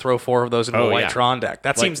wouldn't you just throw 4 of those in a white Tron deck?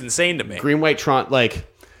 That seems insane to me. Green-white Tron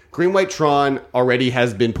already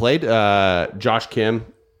has been played. Josh Kim,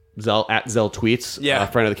 at Zell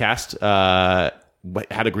Tweets, friend of the cast,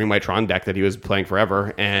 had a green-white Tron deck that he was playing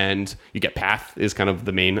forever, and you get Path is kind of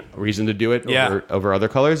the main reason to do it over other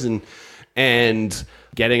colors, and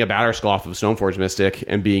getting a Batterskull off of Stoneforge Mystic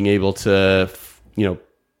and being able to,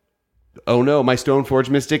 oh no, my Stoneforge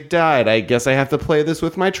Mystic died. I guess I have to play this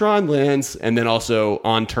with my Tron lands. And then also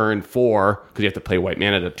on turn 4, because you have to play white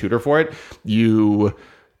mana to tutor for it, you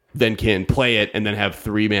then can play it and then have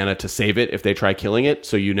 3 mana to save it if they try killing it.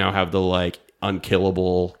 So you now have the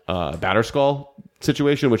unkillable Batterskull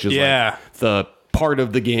situation, which is the part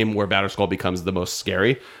of the game where Batterskull becomes the most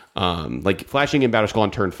scary. Flashing in Batterskull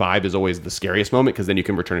on turn 5 is always the scariest moment, because then you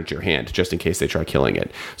can return it to your hand just in case they try killing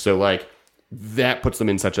it. So that puts them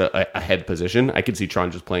in such a head position. I could see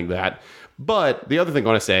Tron just playing that. But the other thing I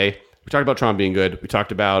want to say, we talked about Tron being good. We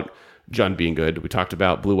talked about Jund being good. We talked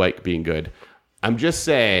about blue-white being good. I'm just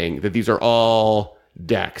saying that these are all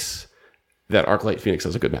decks that Arclight Phoenix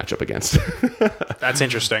has a good matchup against. That's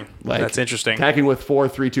interesting. That's interesting. Attacking with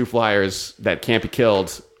 4/3/2 flyers that can't be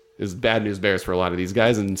killed is bad news bears for a lot of these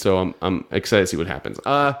guys, and so I'm excited to see what happens.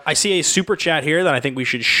 I see a super chat here that I think we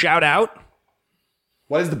should shout out.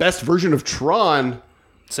 What is the best version of Tron?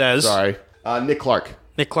 Says Nick Clark.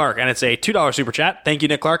 Nick Clark, and it's a $2 super chat. Thank you,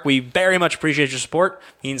 Nick Clark. We very much appreciate your support.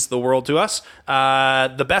 Means the world to us.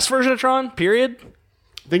 The best version of Tron, period?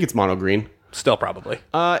 I think it's mono green. Still probably.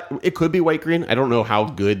 It could be white green. I don't know how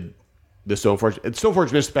good the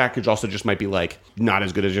Stoneforge Mist package also just might be like not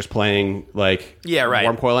as good as just playing like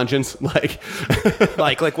warm coil engines. like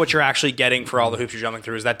what you're actually getting for all the hoops you're jumping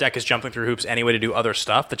through is that deck is jumping through hoops anyway to do other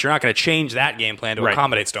stuff that you're not going to change that game plan to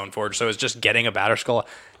accommodate Stoneforge. So it's just getting a Batterskull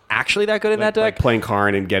actually that good in that deck. Like playing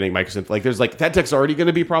Karn and getting Microsynth. Like there's like that deck's already going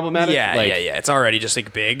to be problematic. Yeah. It's already just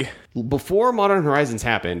like big. Before Modern Horizons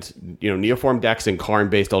happened, Neoform decks and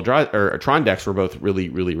Karn-based Tron decks were both really,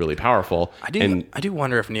 really, really powerful. I do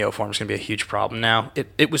wonder if Neoform is going to be a huge problem now.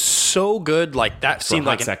 It was so good, like that seemed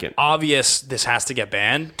like an obvious this has to get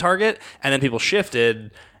banned target, and then people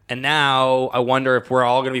shifted. And now I wonder if we're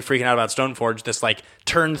all going to be freaking out about Stoneforge, this like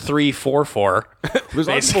turn 3/4/4,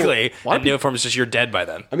 basically. And Neoform is just you're dead by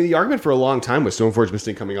then. I mean, the argument for a long time with Stoneforge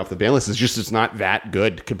Mystic coming off the ban list is just it's not that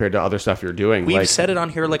good compared to other stuff you're doing. We've said it on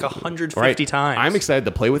here like 150 times. I'm excited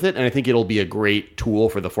to play with it, and I think it'll be a great tool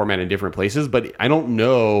for the format in different places. But I don't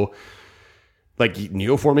know. Like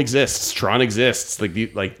Neoform exists, Tron exists.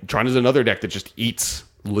 Like Tron is another deck that just eats.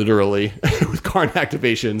 Literally with Karn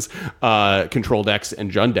activations, control decks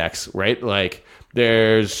and Jund decks, right? Like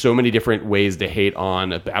there's so many different ways to hate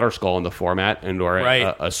on a Batterskull in the format and or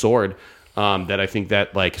a sword that I think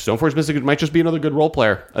that like Stoneforge Mystic might just be another good role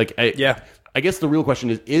player. I guess the real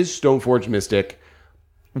question is Stoneforge Mystic,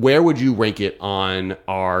 where would you rank it on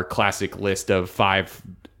our classic list of 5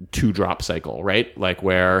 2-drop cycle, right? Like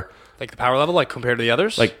where like the power level, like compared to the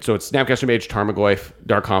others? Like so it's Snapcaster Mage, Tarmogoyf,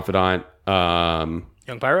 Dark Confidant,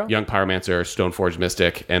 Young Pyromancer, Stoneforge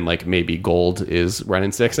Mystic, and like maybe Gold is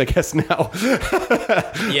Renin 6, I guess now.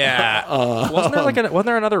 Wasn't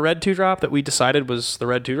there another red 2-drop that we decided was the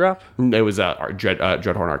red 2-drop? It was Dreadhorn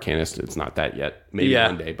Arcanist. It's not that yet. Maybe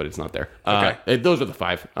one day, but it's not there. Okay. Those are the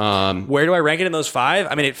 5. Where do I rank it in those 5?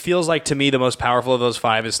 I mean, it feels like to me the most powerful of those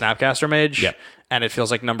 5 is Snapcaster Mage. Yep. And it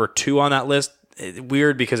feels like number 2 on that list.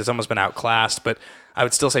 Weird because it's almost been outclassed, but I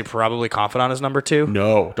would still say probably Confidant is number 2.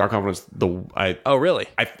 No, Dark Confidant's Oh, really?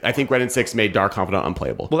 I think Renin 6 made Dark Confidant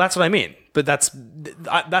unplayable. Well, that's what I mean. But that's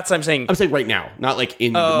I'm saying. I'm saying right now, not like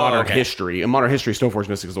in modern history. In modern history, Stoneforge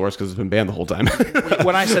Mystic is the worst because it's been banned the whole time.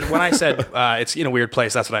 when I said it's in a weird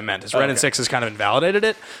place, that's what I meant. Renin 6 has kind of invalidated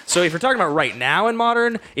it. So if you're talking about right now in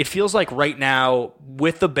modern, it feels like right now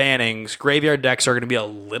with the bannings, graveyard decks are going to be a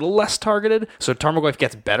little less targeted. So Tarmogoyf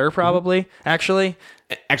gets better probably. Actually,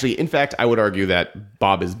 in fact, I would argue that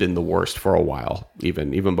Bob has been the worst for a while,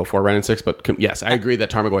 even before Renin 6. But yes, I agree that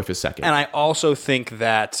Tarmogoyf is second. And I also think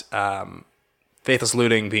that Faithless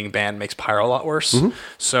Looting being banned makes Pyro a lot worse. Mm-hmm.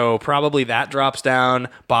 So probably that drops down.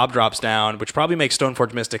 Bob drops down, which probably makes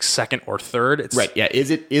Stoneforge Mystic second or third. Right, yeah. Is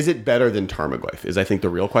it better than Tarmogoyf is I think the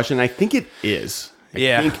real question. I think it is. I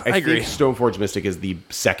agree. Think Stoneforge Mystic is the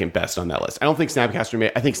second best on that list. I don't think Snapcaster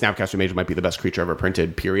Mage. I think Snapcaster Mage might be the best creature ever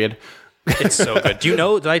printed, period. It's so good. Do you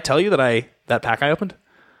know, did I tell you that pack I opened?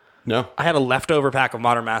 No. I had a leftover pack of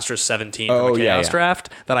Modern Masters 17 from a Chaos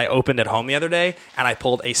draft that I opened at home the other day, and I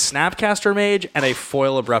pulled a Snapcaster Mage and a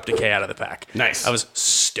Foil Abrupt Decay out of the pack. Nice. I was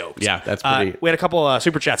stoked. Yeah, that's pretty... we had a couple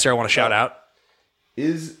super chats here I want to shout out.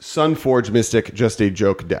 Is Sunforge Mystic just a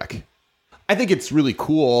joke deck? I think it's really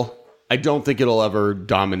cool. I don't think it'll ever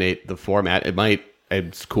dominate the format. It might.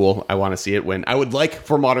 It's cool. I want to see it win. I would like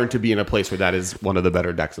for Modern to be in a place where that is one of the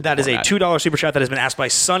better decks. That is a $2 super chat that has been asked by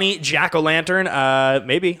Sunny Jack-O-Lantern.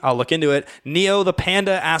 Maybe I'll look into it. Neo the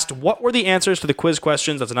Panda asked, "What were the answers to the quiz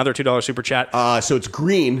questions?" That's another $2 super chat. So it's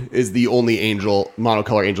green is the only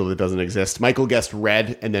monocolor angel that doesn't exist. Michael guessed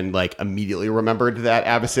red and then like immediately remembered that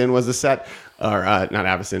Avacyn was a set. Or not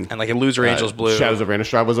Avacyn. And like Illusory Angel's blue. Shadows of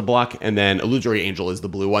Innistrad was a block. And then Illusory Angel is the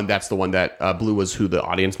blue one. That's the one that blue was who the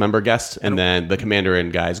audience member guessed. And then the commander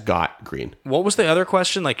and guys got green. What was the other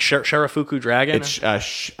question? Like Sharafuku Dragon? It's,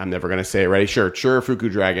 I'm never going to say it right. Sure.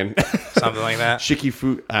 Sharafuku Dragon. Something like that.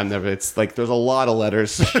 Shikifu. It's like there's a lot of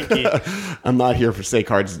letters. I'm not here for say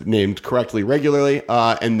cards named correctly regularly.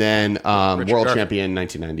 And then World Champion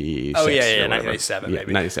 1996. Oh, yeah. 1997,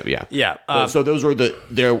 maybe. 97, yeah. Yeah. So those were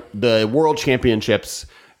the World Championships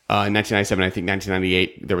In 1997, I think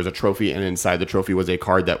 1998, there was a trophy, and inside the trophy was a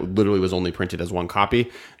card that literally was only printed as one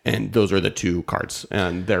copy. And those are the two cards.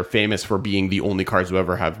 And they're famous for being the only cards to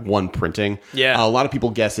ever have one printing. Yeah. A lot of people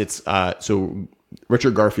guess it's so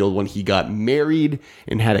Richard Garfield, when he got married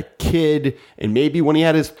and had a kid, and maybe when he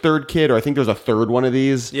had his third kid, or I think there's a third one of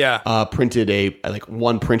these, printed a like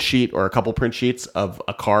one print sheet or a couple print sheets of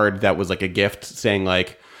a card that was like a gift saying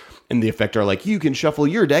like, and the effect are like, you can shuffle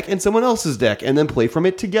your deck and someone else's deck and then play from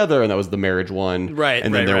it together. And that was the marriage one. Right.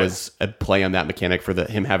 And then there was a play on that mechanic for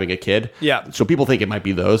him having a kid. Yeah. So people think it might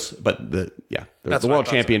be those, but the That's World what I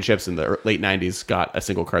thought Championships in the late 90s got a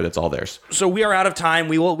single card that's all theirs. So we are out of time.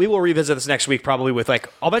 We will revisit this next week, probably with like,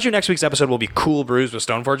 I'll bet you next week's episode will be Cool Brews with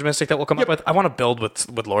Stoneforge Mystic that we'll come up with. I want to build with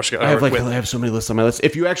Lorska. I have so many lists on my list.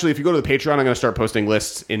 If you go to the Patreon, I'm going to start posting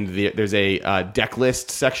lists there's a deck list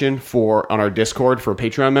section on our Discord for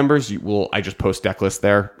Patreon members. I just post deck lists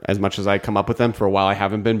there as much as I come up with them. For a while I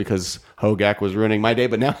haven't been because Hogak was ruining my day,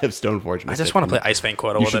 but now I have Stoneforge Mystic. I just want to play Ice Vein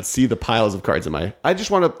Quota You with should it. see the piles of cards in my... I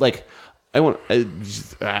just want to I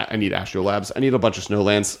need Astrolabs. I need a bunch of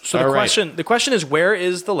Snowlands. So the question is, where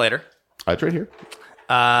is the later? It's right here.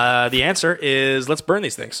 The answer is, let's burn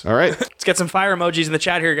these things. All right. Let's get some fire emojis in the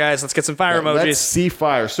chat here, guys. Let's get some fire emojis. Let's see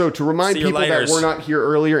fire. So to remind See your people that lighters. were not here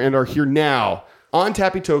earlier and are here now, on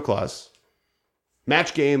Tappy Toe Claws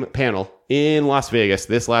match game panel in Las Vegas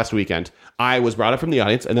this last weekend, I was brought up from the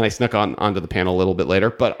audience, and then I snuck onto the panel a little bit later,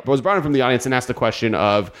 but I was brought up from the audience and asked the question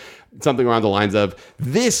of something around the lines of,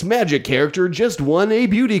 this Magic character just won a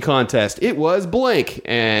beauty contest. It was blank.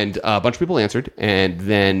 And a bunch of people answered, and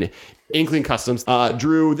then Inkling Customs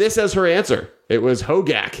drew this as her answer. It was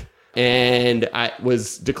Hogak. And I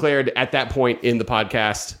was declared at that point in the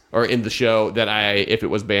podcast, or in the show, that if it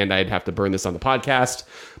was banned, I'd have to burn this on the podcast.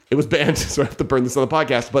 It was banned, so I have to burn this on the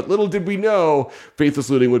podcast. But little did we know, Faithless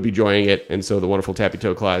Looting would be joining it. And so the wonderful Tappy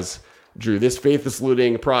Toe Claws drew this Faithless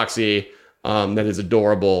Looting proxy that is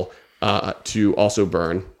adorable to also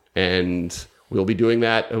burn. And we'll be doing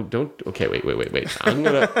that. Oh, okay, wait.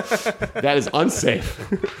 That is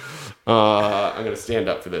unsafe. I'm going to stand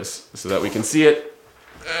up for this so that we can see it.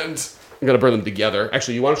 And I'm going to burn them together.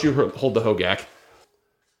 Actually, why don't you hold the Hogak?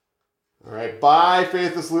 All right, bye,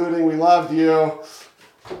 Faithless Looting. We loved you.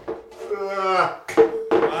 Bye,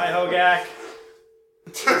 Hogak.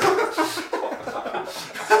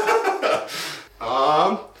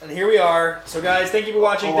 And here we are. So, guys, thank you for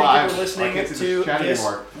watching. Thank you for listening to this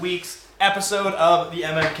week's episode of the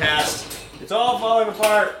MMCast. It's all falling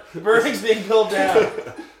apart. The burning's being pulled down.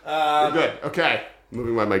 We're good. Okay.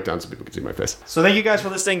 Moving my mic down so people can see my face. So thank you guys for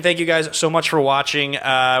listening. Thank you guys so much for watching.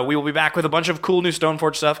 We will be back with a bunch of cool new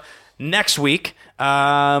Stoneforge stuff next week.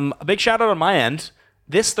 A big shout out on my end.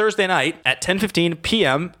 This Thursday night at 10:15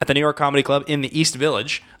 p.m. at the New York Comedy Club in the East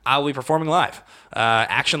Village, I will be performing live.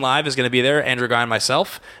 Action Live is going to be there. Andrew Guy and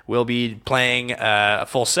myself will be playing a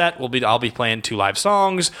full set. I'll be playing 2 live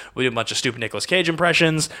songs. We'll do a bunch of stupid Nicolas Cage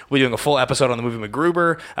impressions. We're doing a full episode on the movie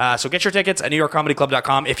MacGruber. So get your tickets at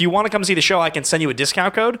NewYorkComedyClub.com. If you want to come see the show, I can send you a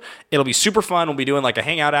discount code. It'll be super fun. We'll be doing like a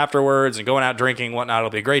hangout afterwards and going out drinking and whatnot. It'll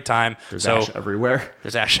be a great time. There's ash everywhere.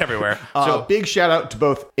 There's ash everywhere. So big shout out to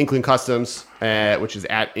both Inkling Customs, which is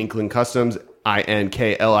at Inkling Customs,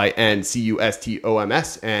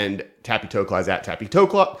 INKLINCUSTOMS, and Tappy Toe Claws at Tappy Toe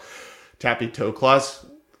Claw. Tappy Toe Claws.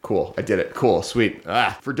 Cool. I did it. Cool. Sweet.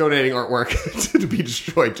 For donating artwork to be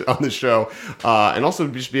destroyed on the show. And also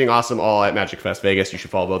just being awesome all at MagicFest Vegas. You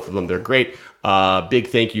should follow both of them. They're great. Big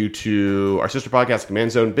thank you to our sister podcast,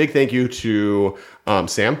 Command Zone. Big thank you to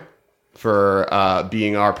Sam for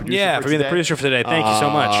being our producer. Yeah, for being the producer for today. Thank you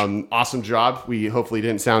so much. Awesome job. We hopefully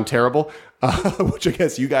didn't sound terrible. Which I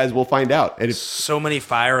guess you guys will find out. And so many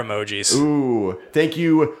fire emojis. Ooh. Thank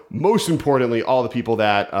you, most importantly, all the people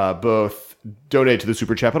that both donated to the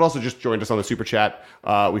Super Chat, but also just joined us on the Super Chat.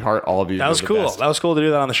 We heart all of you. That was cool. Best. That was cool to do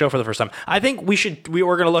that on the show for the first time. I think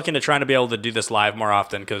we're going to look into trying to be able to do this live more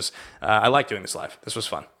often because I like doing this live. This was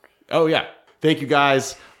fun. Oh, yeah. Thank you,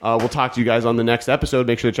 guys. We'll talk to you guys on the next episode.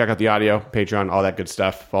 Make sure to check out the audio, Patreon, all that good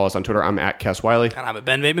stuff. Follow us on Twitter. I'm at Cass Wiley. And I'm at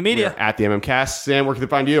Ben Bateman Media. We're at the MMCast. Sam, where can they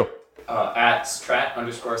find you? At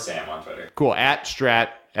Strat_Sam on Twitter. Cool. At Strat,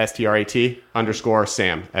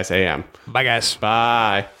 STRAT_Sam, SAM. Bye, guys.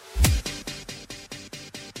 Bye.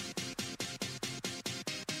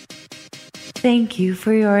 Thank you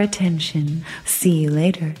for your attention. See you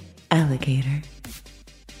later, alligator.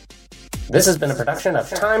 This has been a production of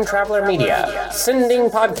Time Traveler Media, sending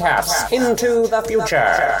podcasts into the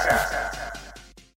future.